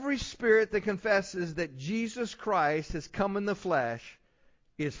 every spirit that confesses that Jesus Christ has come in the flesh,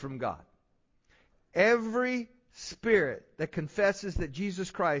 is from God. Every spirit that confesses that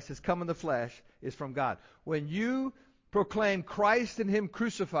Jesus Christ has come in the flesh is from God. When you proclaim Christ and Him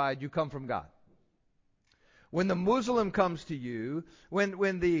crucified, you come from God. When the Muslim comes to you, when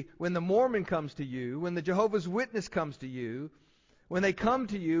the Mormon comes to you, when the Jehovah's Witness comes to you, when they come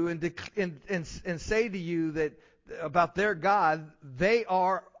to you and say to you that about their God, they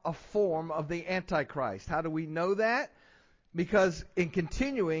are a form of the Antichrist. How do we know that? Because in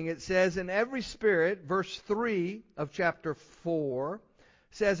continuing, it says, in every spirit, verse 3 of chapter 4,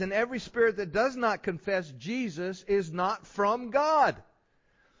 says, in every spirit that does not confess Jesus is not from God.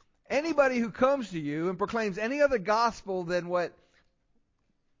 Anybody who comes to you and proclaims any other gospel than what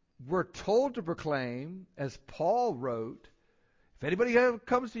we're told to proclaim, as Paul wrote, if anybody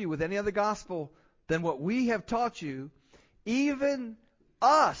comes to you with any other gospel than what we have taught you, even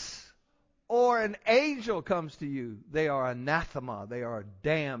us or an angel comes to you, they are anathema, they are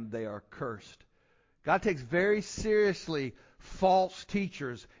damned, they are cursed. God takes very seriously false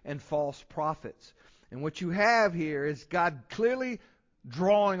teachers and false prophets. And what you have here is God clearly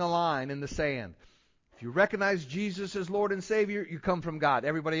drawing a line in the sand. If you recognize Jesus as Lord and Savior, you come from God.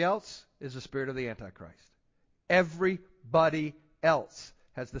 Everybody else is the spirit of the Antichrist. Everybody else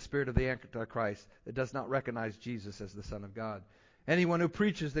has the spirit of the Antichrist that does not recognize Jesus as the Son of God. Anyone who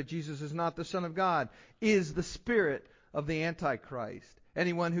preaches that Jesus is not the Son of God is the spirit of the Antichrist.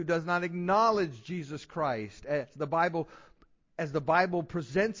 Anyone who does not acknowledge Jesus Christ as the Bible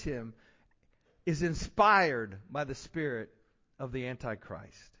presents Him is inspired by the spirit of the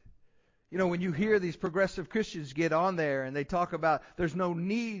Antichrist. You know, when you hear these progressive Christians get on there and they talk about there's no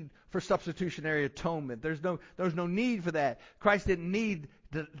need for substitutionary atonement. There's no need for that. Christ didn't need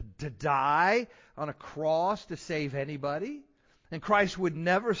to die on a cross to save anybody. And Christ would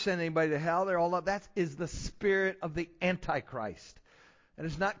never send anybody to hell. They're all up. That is the spirit of the Antichrist. And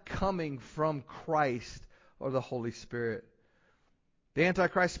it's not coming from Christ or the Holy Spirit. The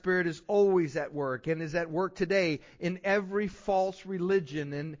Antichrist spirit is always at work and is at work today in every false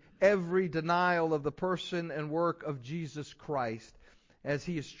religion and every denial of the person and work of Jesus Christ as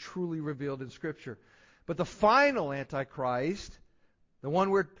He is truly revealed in Scripture. But the final Antichrist, the one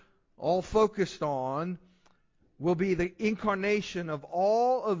we're all focused on, will be the incarnation of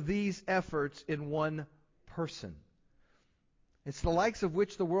all of these efforts in one person. It's the likes of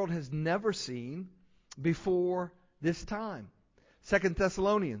which the world has never seen before this time. 2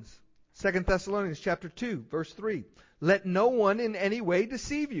 Thessalonians chapter 2, verse 3. Let no one in any way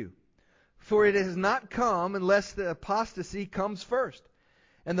deceive you, for it has not come unless the apostasy comes first.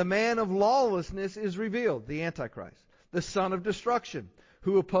 And the man of lawlessness is revealed, the Antichrist, the son of destruction,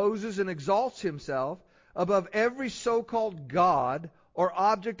 who opposes and exalts himself above every so-called God or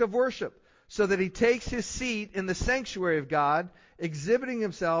object of worship, so that he takes his seat in the sanctuary of God, exhibiting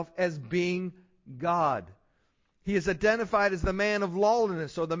himself as being God. He is identified as the man of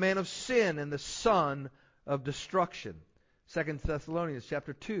lawlessness, or the man of sin, and the son of destruction. 2 Thessalonians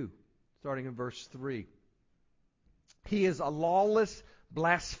chapter 2, starting in verse 3. He is a lawless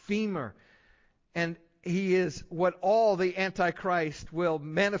blasphemer, and he is what all the Antichrist will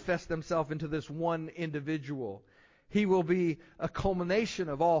manifest themselves into this one individual. He will be a culmination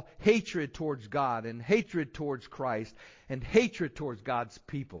of all hatred towards God and hatred towards Christ and hatred towards God's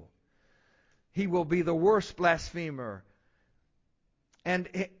people. He will be the worst blasphemer, and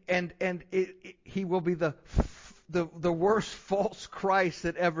he will be the worst false Christ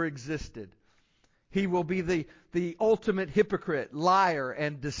that ever existed. He will be the ultimate hypocrite, liar,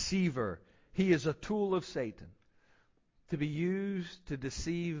 and deceiver. He is a tool of Satan to be used to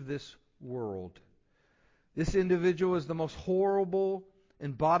deceive this world. This individual is the most horrible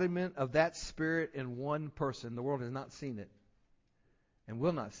embodiment of that spirit in one person. The world has not seen it and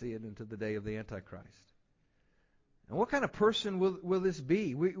will not see it until the day of the Antichrist. And what kind of person will this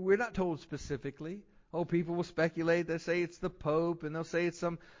be? We're not told specifically. Oh, people will speculate. They'll say it's the Pope, and they'll say it's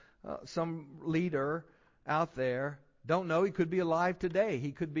some leader out there. Don't know. He could be alive today.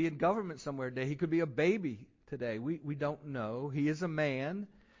 He could be in government somewhere today. He could be a baby today. We don't know. He is a man.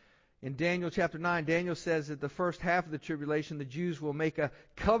 In Daniel chapter 9, Daniel says that the first half of the tribulation, the Jews will make a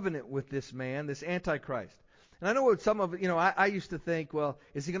covenant with this man, this Antichrist. And I know what some of it, I used to think, well,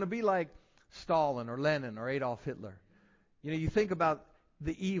 is he going to be like Stalin or Lenin or Adolf Hitler? You think about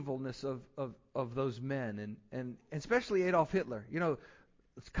the evilness of those men, and especially Adolf Hitler.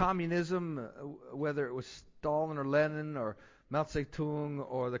 It's communism, whether it was Stalin or Lenin or Mao Zedong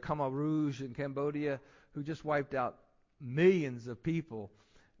or the Khmer Rouge in Cambodia, who just wiped out millions of people.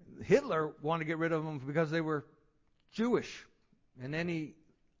 Hitler wanted to get rid of them because they were Jewish and any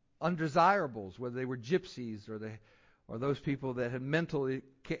undesirables, whether they were gypsies or or those people that had mental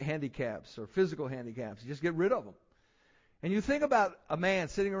handicaps or physical handicaps. You just get rid of them. And you think about a man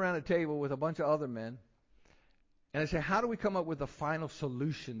sitting around a table with a bunch of other men, and they say, how do we come up with a final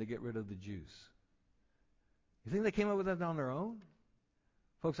solution to get rid of the Jews? You think they came up with that on their own?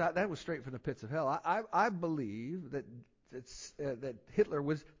 Folks, that was straight from the pits of hell. I believe that Hitler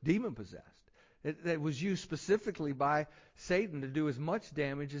was demon-possessed. It was used specifically by Satan to do as much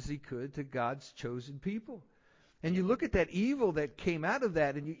damage as he could to God's chosen people. And you look at that evil that came out of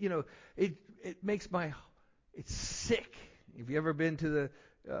that, and it makes it's sick. Have you ever been to the,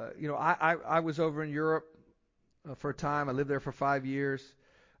 I was over in Europe for a time. I lived there for 5 years.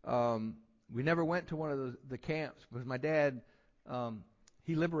 We never went to one of the camps because my dad,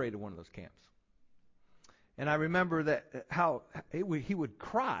 he liberated one of those camps. And I remember that he would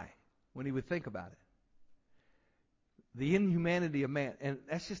cry when he would think about it. The inhumanity of man. And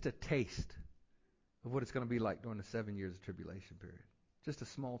that's just a taste of what it's going to be like during the 7 years of tribulation period. Just a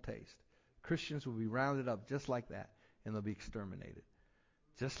small taste. Christians will be rounded up just like that, and they'll be exterminated.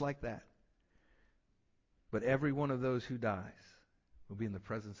 Just like that. But every one of those who dies will be in the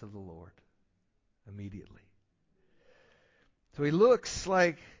presence of the Lord immediately. So he looks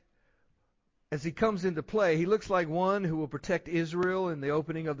like, as he comes into play, he looks like one who will protect Israel in the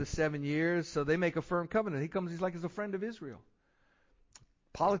opening of the 7 years. So they make a firm covenant. He's like as a friend of Israel.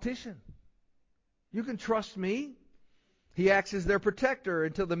 Politician. You can trust me. He acts as their protector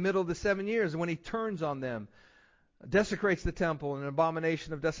until the middle of the 7 years. And when he turns on them, desecrates the temple, an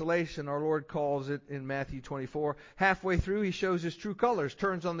abomination of desolation, our Lord calls it in Matthew 24. Halfway through, he shows his true colors,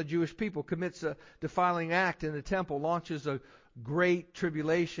 turns on the Jewish people, commits a defiling act in the temple, launches a great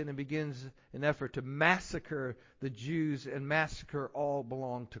tribulation, and begins an effort to massacre the Jews and massacre all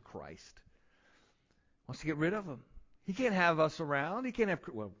belong to Christ. Wants to get rid of them. He can't have us around. He can't have,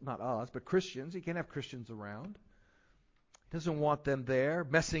 well, not us, but Christians. He can't have Christians around. He doesn't want them there,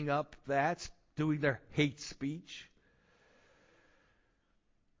 messing up that, doing their hate speech.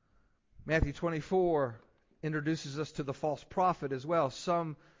 Matthew 24 introduces us to the false prophet as well.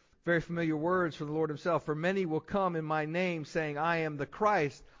 Some very familiar words from the Lord himself. For many will come in my name, saying, I am the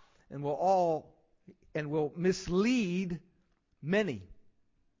Christ, and will mislead many.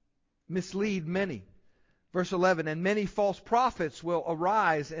 Mislead many. Verse 11, and many false prophets will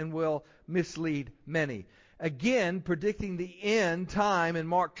arise and will mislead many. Again, predicting the end time in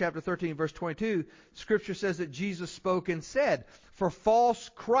Mark chapter 13, verse 22, Scripture says that Jesus spoke and said, for false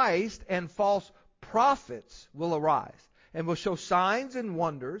Christ and false prophets will arise and will show signs and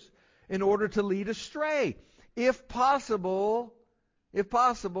wonders in order to lead astray, if possible,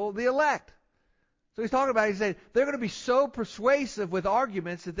 the elect. So he's talking about, he's saying, they're going to be so persuasive with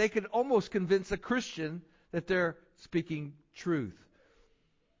arguments that they could almost convince a Christian that they're speaking truth.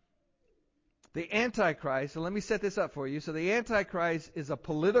 The Antichrist, and let me set this up for you. So the Antichrist is a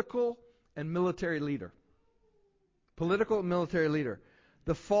political and military leader. Political and military leader.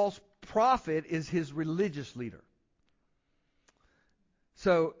 The false prophet is his religious leader.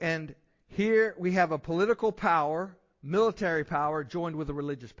 So, and here we have a political power, military power, joined with a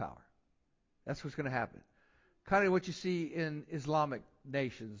religious power. That's what's going to happen. Kind of what you see in Islamic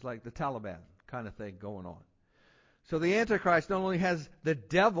nations, like the Taliban kind of thing going on. So the Antichrist not only has the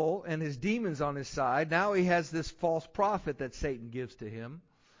devil and his demons on his side, now he has this false prophet that Satan gives to him.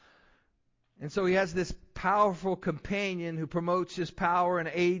 And so he has this powerful companion who promotes his power and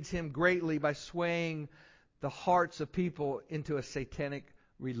aids him greatly by swaying the hearts of people into a satanic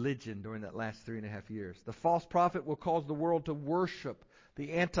religion during that last 3.5 years. The false prophet will cause the world to worship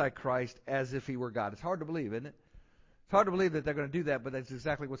the Antichrist as if he were God. It's hard to believe, isn't it? It's hard to believe that they're going to do that, but that's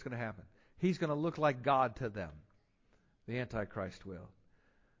exactly what's going to happen. He's going to look like God to them. The Antichrist will.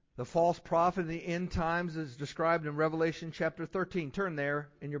 The false prophet in the end times is described in Revelation chapter 13. Turn there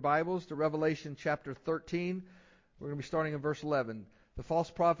in your Bibles to Revelation chapter 13. We're going to be starting in verse 11. The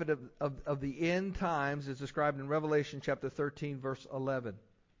false prophet of the end times is described in Revelation chapter 13, verse 11.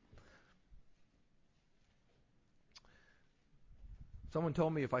 Someone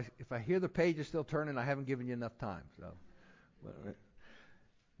told me if I hear the pages still turning, I haven't given you enough time. So,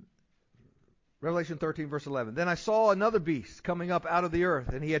 Revelation 13, verse 11. Then I saw another beast coming up out of the earth,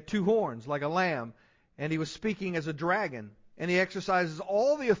 and he had 2 horns like a lamb, and he was speaking as a dragon, and he exercises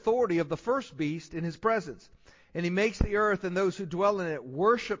all the authority of the first beast in his presence. And he makes the earth and those who dwell in it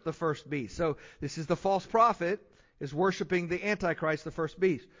worship the first beast. So this is the false prophet is worshiping the Antichrist, the first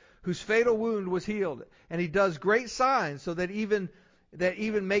beast, whose fatal wound was healed. And he does great signs so that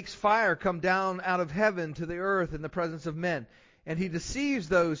even makes fire come down out of heaven to the earth in the presence of men. And he deceives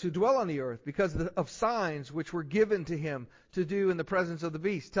those who dwell on the earth because of signs which were given to him to do in the presence of the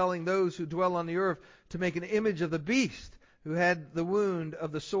beast, telling those who dwell on the earth to make an image of the beast who had the wound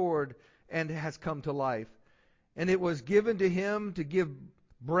of the sword and has come to life. And it was given to him to give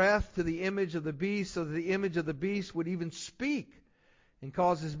breath to the image of the beast, so that the image of the beast would even speak and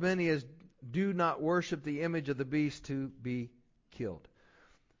cause as many as do not worship the image of the beast to be killed.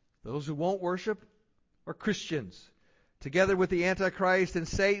 Those who won't worship are Christians. Together with the Antichrist and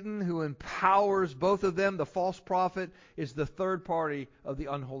Satan, who empowers both of them, the false prophet is the third party of the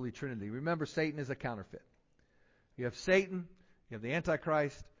unholy trinity. Remember, Satan is a counterfeit. You have Satan, you have the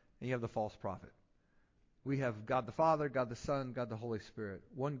Antichrist, and you have the false prophet. We have God the Father, God the Son, God the Holy Spirit.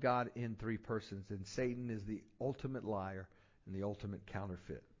 One God in three persons. And Satan is the ultimate liar and the ultimate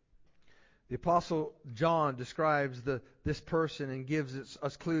counterfeit. The Apostle John describes this person and gives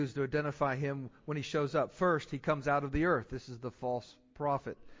us clues to identify him when he shows up. First, he comes out of the earth. This is the false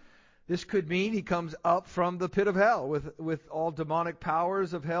prophet. This could mean he comes up from the pit of hell with all demonic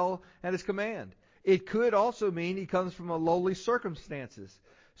powers of hell at his command. It could also mean he comes from a lowly circumstances,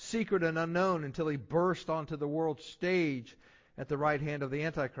 secret and unknown, until he burst onto the world stage at the right hand of the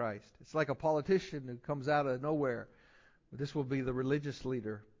Antichrist. It's like a politician who comes out of nowhere. This will be the religious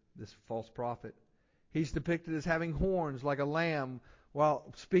leader, this false prophet. He's depicted as having horns like a lamb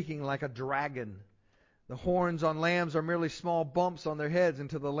while speaking like a dragon. The horns on lambs are merely small bumps on their heads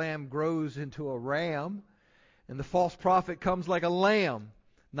until the lamb grows into a ram. And the false prophet comes like a lamb,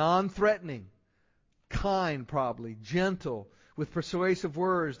 non-threatening, kind probably, gentle, with persuasive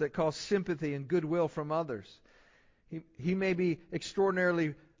words that cause sympathy and goodwill from others. He may be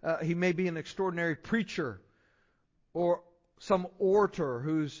an extraordinary preacher, or some orator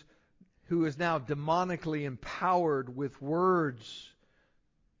who is now demonically empowered with words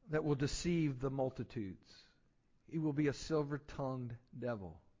that will deceive the multitudes. He will be a silver-tongued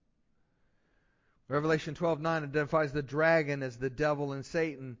devil. Revelation 12:9 identifies the dragon as the devil and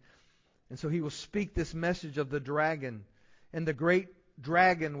Satan. And so he will speak this message of the dragon. And the great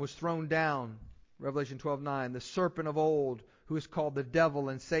dragon was thrown down. Revelation 12:9. The serpent of old, who is called the devil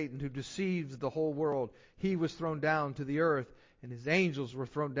and Satan, who deceives the whole world. He was thrown down to the earth, and his angels were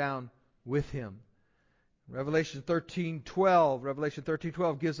thrown down with him. Revelation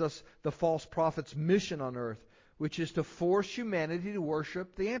 13:12 gives us the false prophet's mission on earth, which is to force humanity to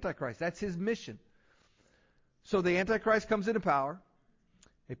worship the Antichrist. That's his mission. So the Antichrist comes into power.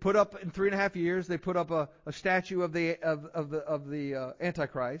 They put up, in 3.5 years, they put up a statue of the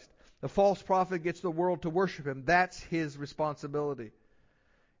Antichrist. The false prophet gets the world to worship him. That's his responsibility.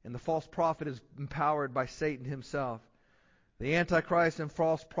 And the false prophet is empowered by Satan himself. The Antichrist and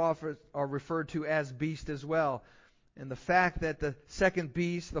false prophet are referred to as beast as well. And the fact that the second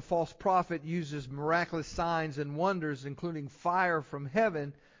beast, the false prophet, uses miraculous signs and wonders, including fire from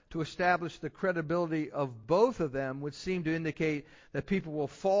heaven, to establish the credibility of both of them would seem to indicate that people will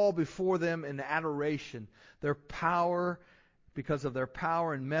fall before them in adoration. Their power, because of their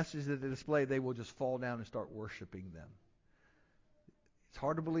power and message that they display, they will just fall down and start worshiping them. It's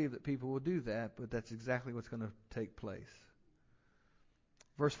hard to believe that people will do that, but that's exactly what's going to take place.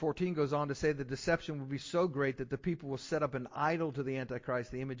 Verse 14 goes on to say the deception will be so great that the people will set up an idol to the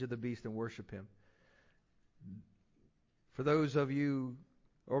Antichrist, the image of the beast, and worship him. For those of you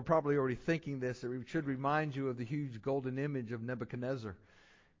who are probably already thinking this, it should remind you of the huge golden image of Nebuchadnezzar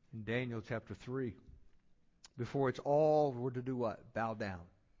in Daniel chapter 3. Before it's all were to do what? Bow down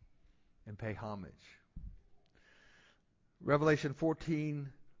and pay homage. Revelation 14,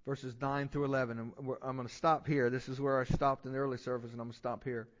 verses 9 through 11. And I'm going to stop here. This is where I stopped in the early service, and I'm going to stop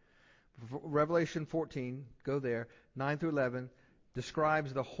here. Revelation 14, go there, 9 through 11,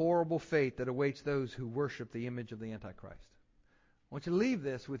 describes the horrible fate that awaits those who worship the image of the Antichrist. I want you to leave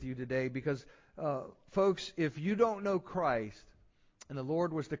this with you today because, folks, if you don't know Christ and the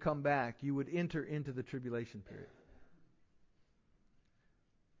Lord was to come back, you would enter into the tribulation period.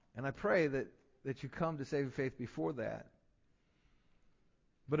 And I pray that you come to saving faith before that.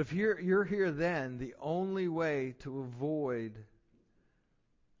 But if you're here then, the only way to avoid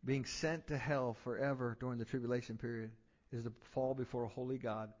being sent to hell forever during the tribulation period is to fall before a holy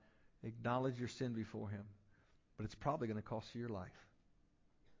God, acknowledge your sin before Him. But it's probably going to cost you your life.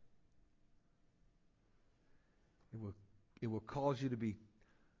 It will cause you to be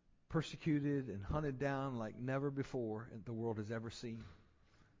persecuted and hunted down like never before the world has ever seen.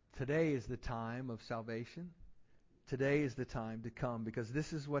 Today is the time of salvation. Today is the time to come, because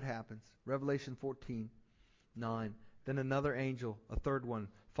this is what happens. Revelation 14:9. Then another angel, a third one,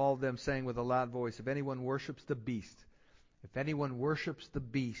 followed them, saying with a loud voice, if anyone worships the beast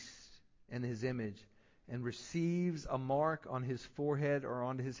and his image, and receives a mark on his forehead or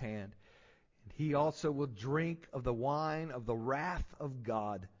on his hand. And he also will drink of the wine of the wrath of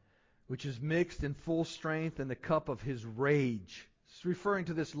God, which is mixed in full strength in the cup of his rage. It's referring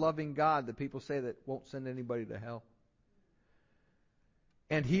to this loving God that people say that won't send anybody to hell.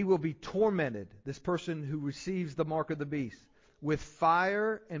 And he will be tormented, this person who receives the mark of the beast, with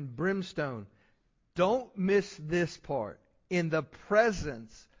fire and brimstone. Don't miss this part. In the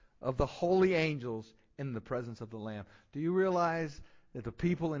presence of the holy angels, in the presence of the Lamb. Do you realize that the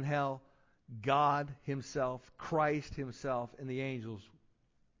people in hell, God himself, Christ himself, and the angels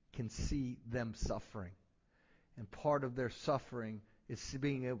can see them suffering? And part of their suffering is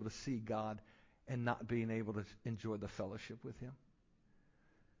being able to see God and not being able to enjoy the fellowship with him.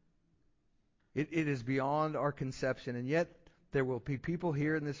 It is beyond our conception, and yet there will be people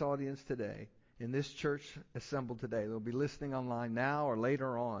here in this audience today, in this church assembled today, they'll be listening online now or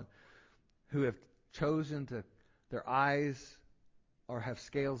later on, who have chosen to, their eyes or have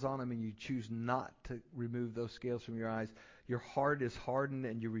scales on them, and you choose not to remove those scales from your eyes. Your heart is hardened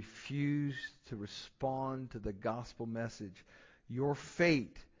and you refuse to respond to the gospel message. Your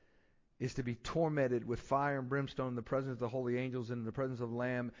fate is to be tormented with fire and brimstone in the presence of the holy angels and in the presence of the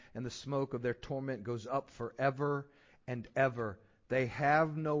Lamb, and the smoke of their torment goes up forever and ever. They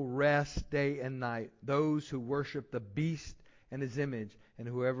have no rest day and night, those who worship the beast and his image, and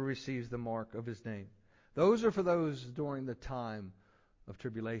whoever receives the mark of his name. Those are for those during the time of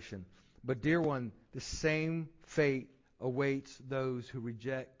tribulation. But dear one, the same fate awaits those who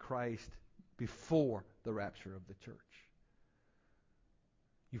reject Christ before the rapture of the church.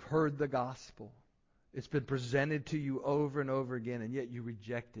 You've heard the gospel. It's been presented to you over and over again, and yet you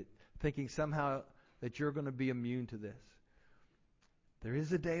reject it, thinking somehow that you're going to be immune to this. There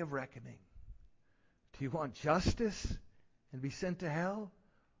is a day of reckoning. Do you want justice and be sent to hell?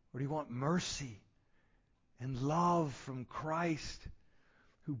 Or do you want mercy and love from Christ,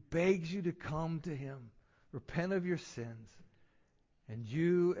 who begs you to come to him, repent of your sins, and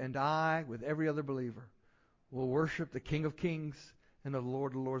you and I, with every other believer, will worship the King of Kings and the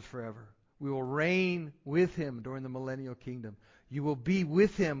Lord of Lords forever. We will reign with him during the millennial kingdom. You will be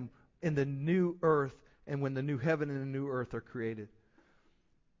with him in the new earth and when the new heaven and the new earth are created.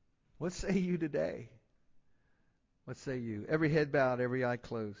 What say you today? What say you? Every head bowed, every eye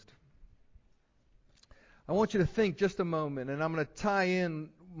closed. I want you to think just a moment, and I'm going to tie in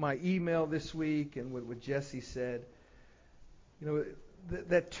my email this week and what Jesse said. You know,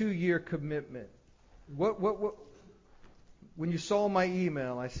 that 2-year commitment. What when you saw my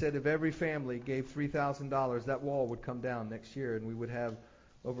email, I said if every family gave $3,000, that wall would come down next year, and we would have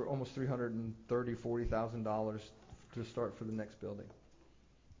over almost $40,000 to start for the next building.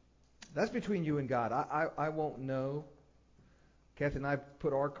 That's between you and God. I won't know. Kathy and I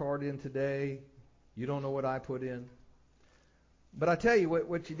put our card in today. You don't know what I put in. But I tell you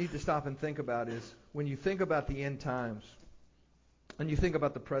what you need to stop and think about is when you think about the end times and you think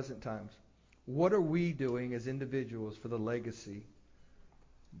about the present times, what are we doing as individuals for the legacy,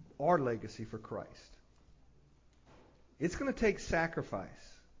 our legacy for Christ? It's going to take sacrifice.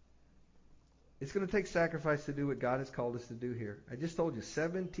 It's going to take sacrifice to do what God has called us to do here. I just told you,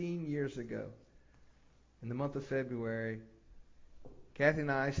 17 years ago, in the month of February, Kathy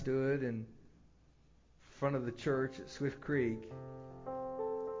and I stood in front of the church at Swift Creek,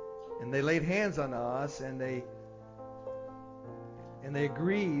 and they laid hands on us, and they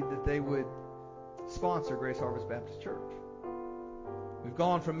agreed that they would sponsor Grace Harvest Baptist Church. We've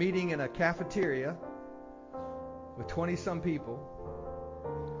gone from meeting in a cafeteria with 20-some people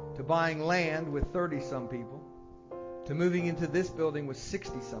to buying land with 30-some people to moving into this building with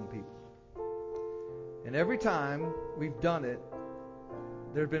 60-some people. And every time we've done it,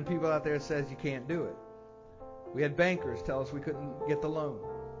 there have been people out there that says you can't do it. We had bankers tell us we couldn't get the loan.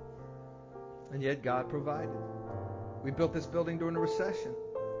 And yet God provided. We built this building during a recession.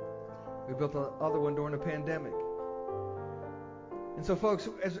 We built the other one during a pandemic. And so, folks,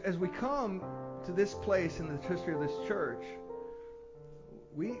 as we come to this place in the history of this church,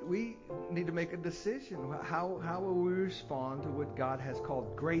 we need to make a decision. How will we respond to what God has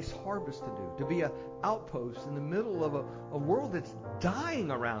called Grace Harvest to do? To be an outpost in the middle of a world that's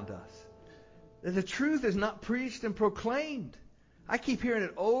dying around us. That the truth is not preached and proclaimed. I keep hearing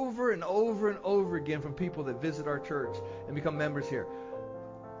it over and over and over again from people that visit our church and become members here.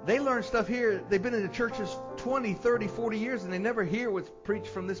 They learn stuff here. They've been in the churches 20, 30, 40 years, and they never hear what's preached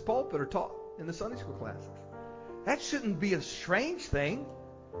from this pulpit or taught in the Sunday school classes. That shouldn't be a strange thing,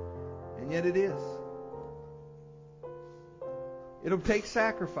 and yet it is. It'll take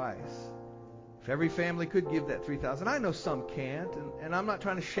sacrifice If every family could give that $3,000, I know some can't, and I'm not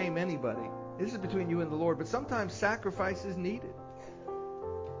trying to shame anybody. This is between you and the Lord, but sometimes sacrifice is needed.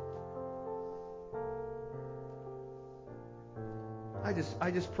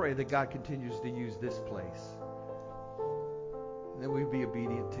 I just pray that God continues to use this place, and that we be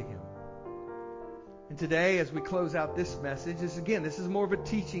obedient to Him. And today, as we close out this message, this is more of a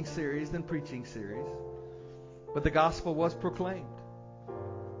teaching series than preaching series, but the gospel was proclaimed.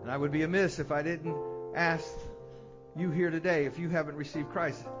 And I would be amiss if I didn't ask you here today, if you haven't received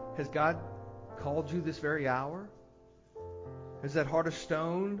Christ, has God called you this very hour? Has that heart of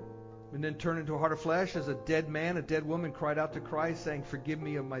stone been then turned into a heart of flesh? As a dead man, a dead woman cried out to Christ saying, "Forgive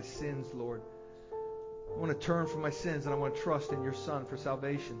me of my sins, Lord. I want to turn from my sins and I want to trust in your Son for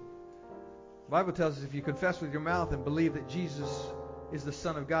salvation." The Bible tells us if you confess with your mouth and believe that Jesus is the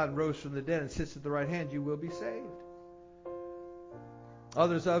Son of God and rose from the dead and sits at the right hand, you will be saved.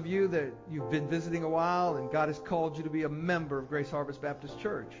 Others of you that you've been visiting a while and God has called you to be a member of Grace Harvest Baptist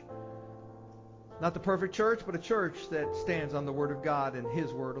Church. Not the perfect church, but a church that stands on the Word of God and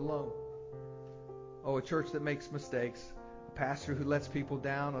His Word alone. Oh, a church that makes mistakes. A pastor who lets people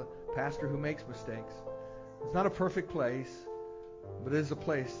down. A pastor who makes mistakes. It's not a perfect place, but it is a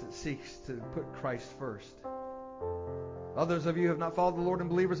place that seeks to put Christ first. Others of you have not followed the Lord in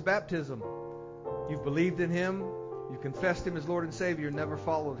believer's baptism. You've believed in Him. You've confessed Him as Lord and Savior, never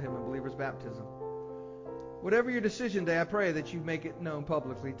followed Him in believer's baptism. Whatever your decision today, I pray that you make it known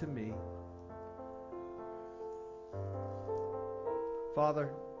publicly to me. Father,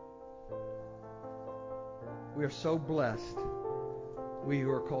 we are so blessed, we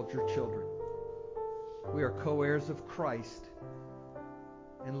who are called your children. We are co-heirs of Christ.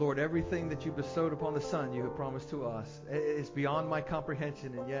 And Lord, everything that you bestowed upon the Son you have promised to us is beyond my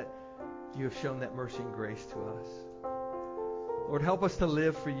comprehension, and yet you have shown that mercy and grace to us. Lord, help us to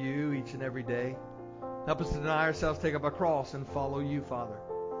live for you each and every day. Help us to deny ourselves, take up our cross, and follow you, Father.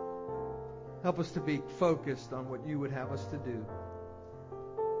 Help us to be focused on what you would have us to do.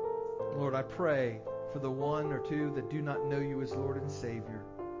 Lord, I pray for the one or two that do not know you as Lord and Savior,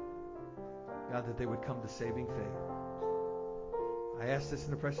 God, that they would come to saving faith. I ask this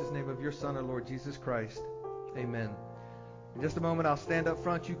in the precious name of your Son, our Lord Jesus Christ. Amen. In just a moment, I'll stand up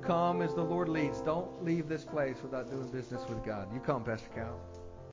front. You come as the Lord leads. Don't leave this place without doing business with God. You come, Pastor Cal.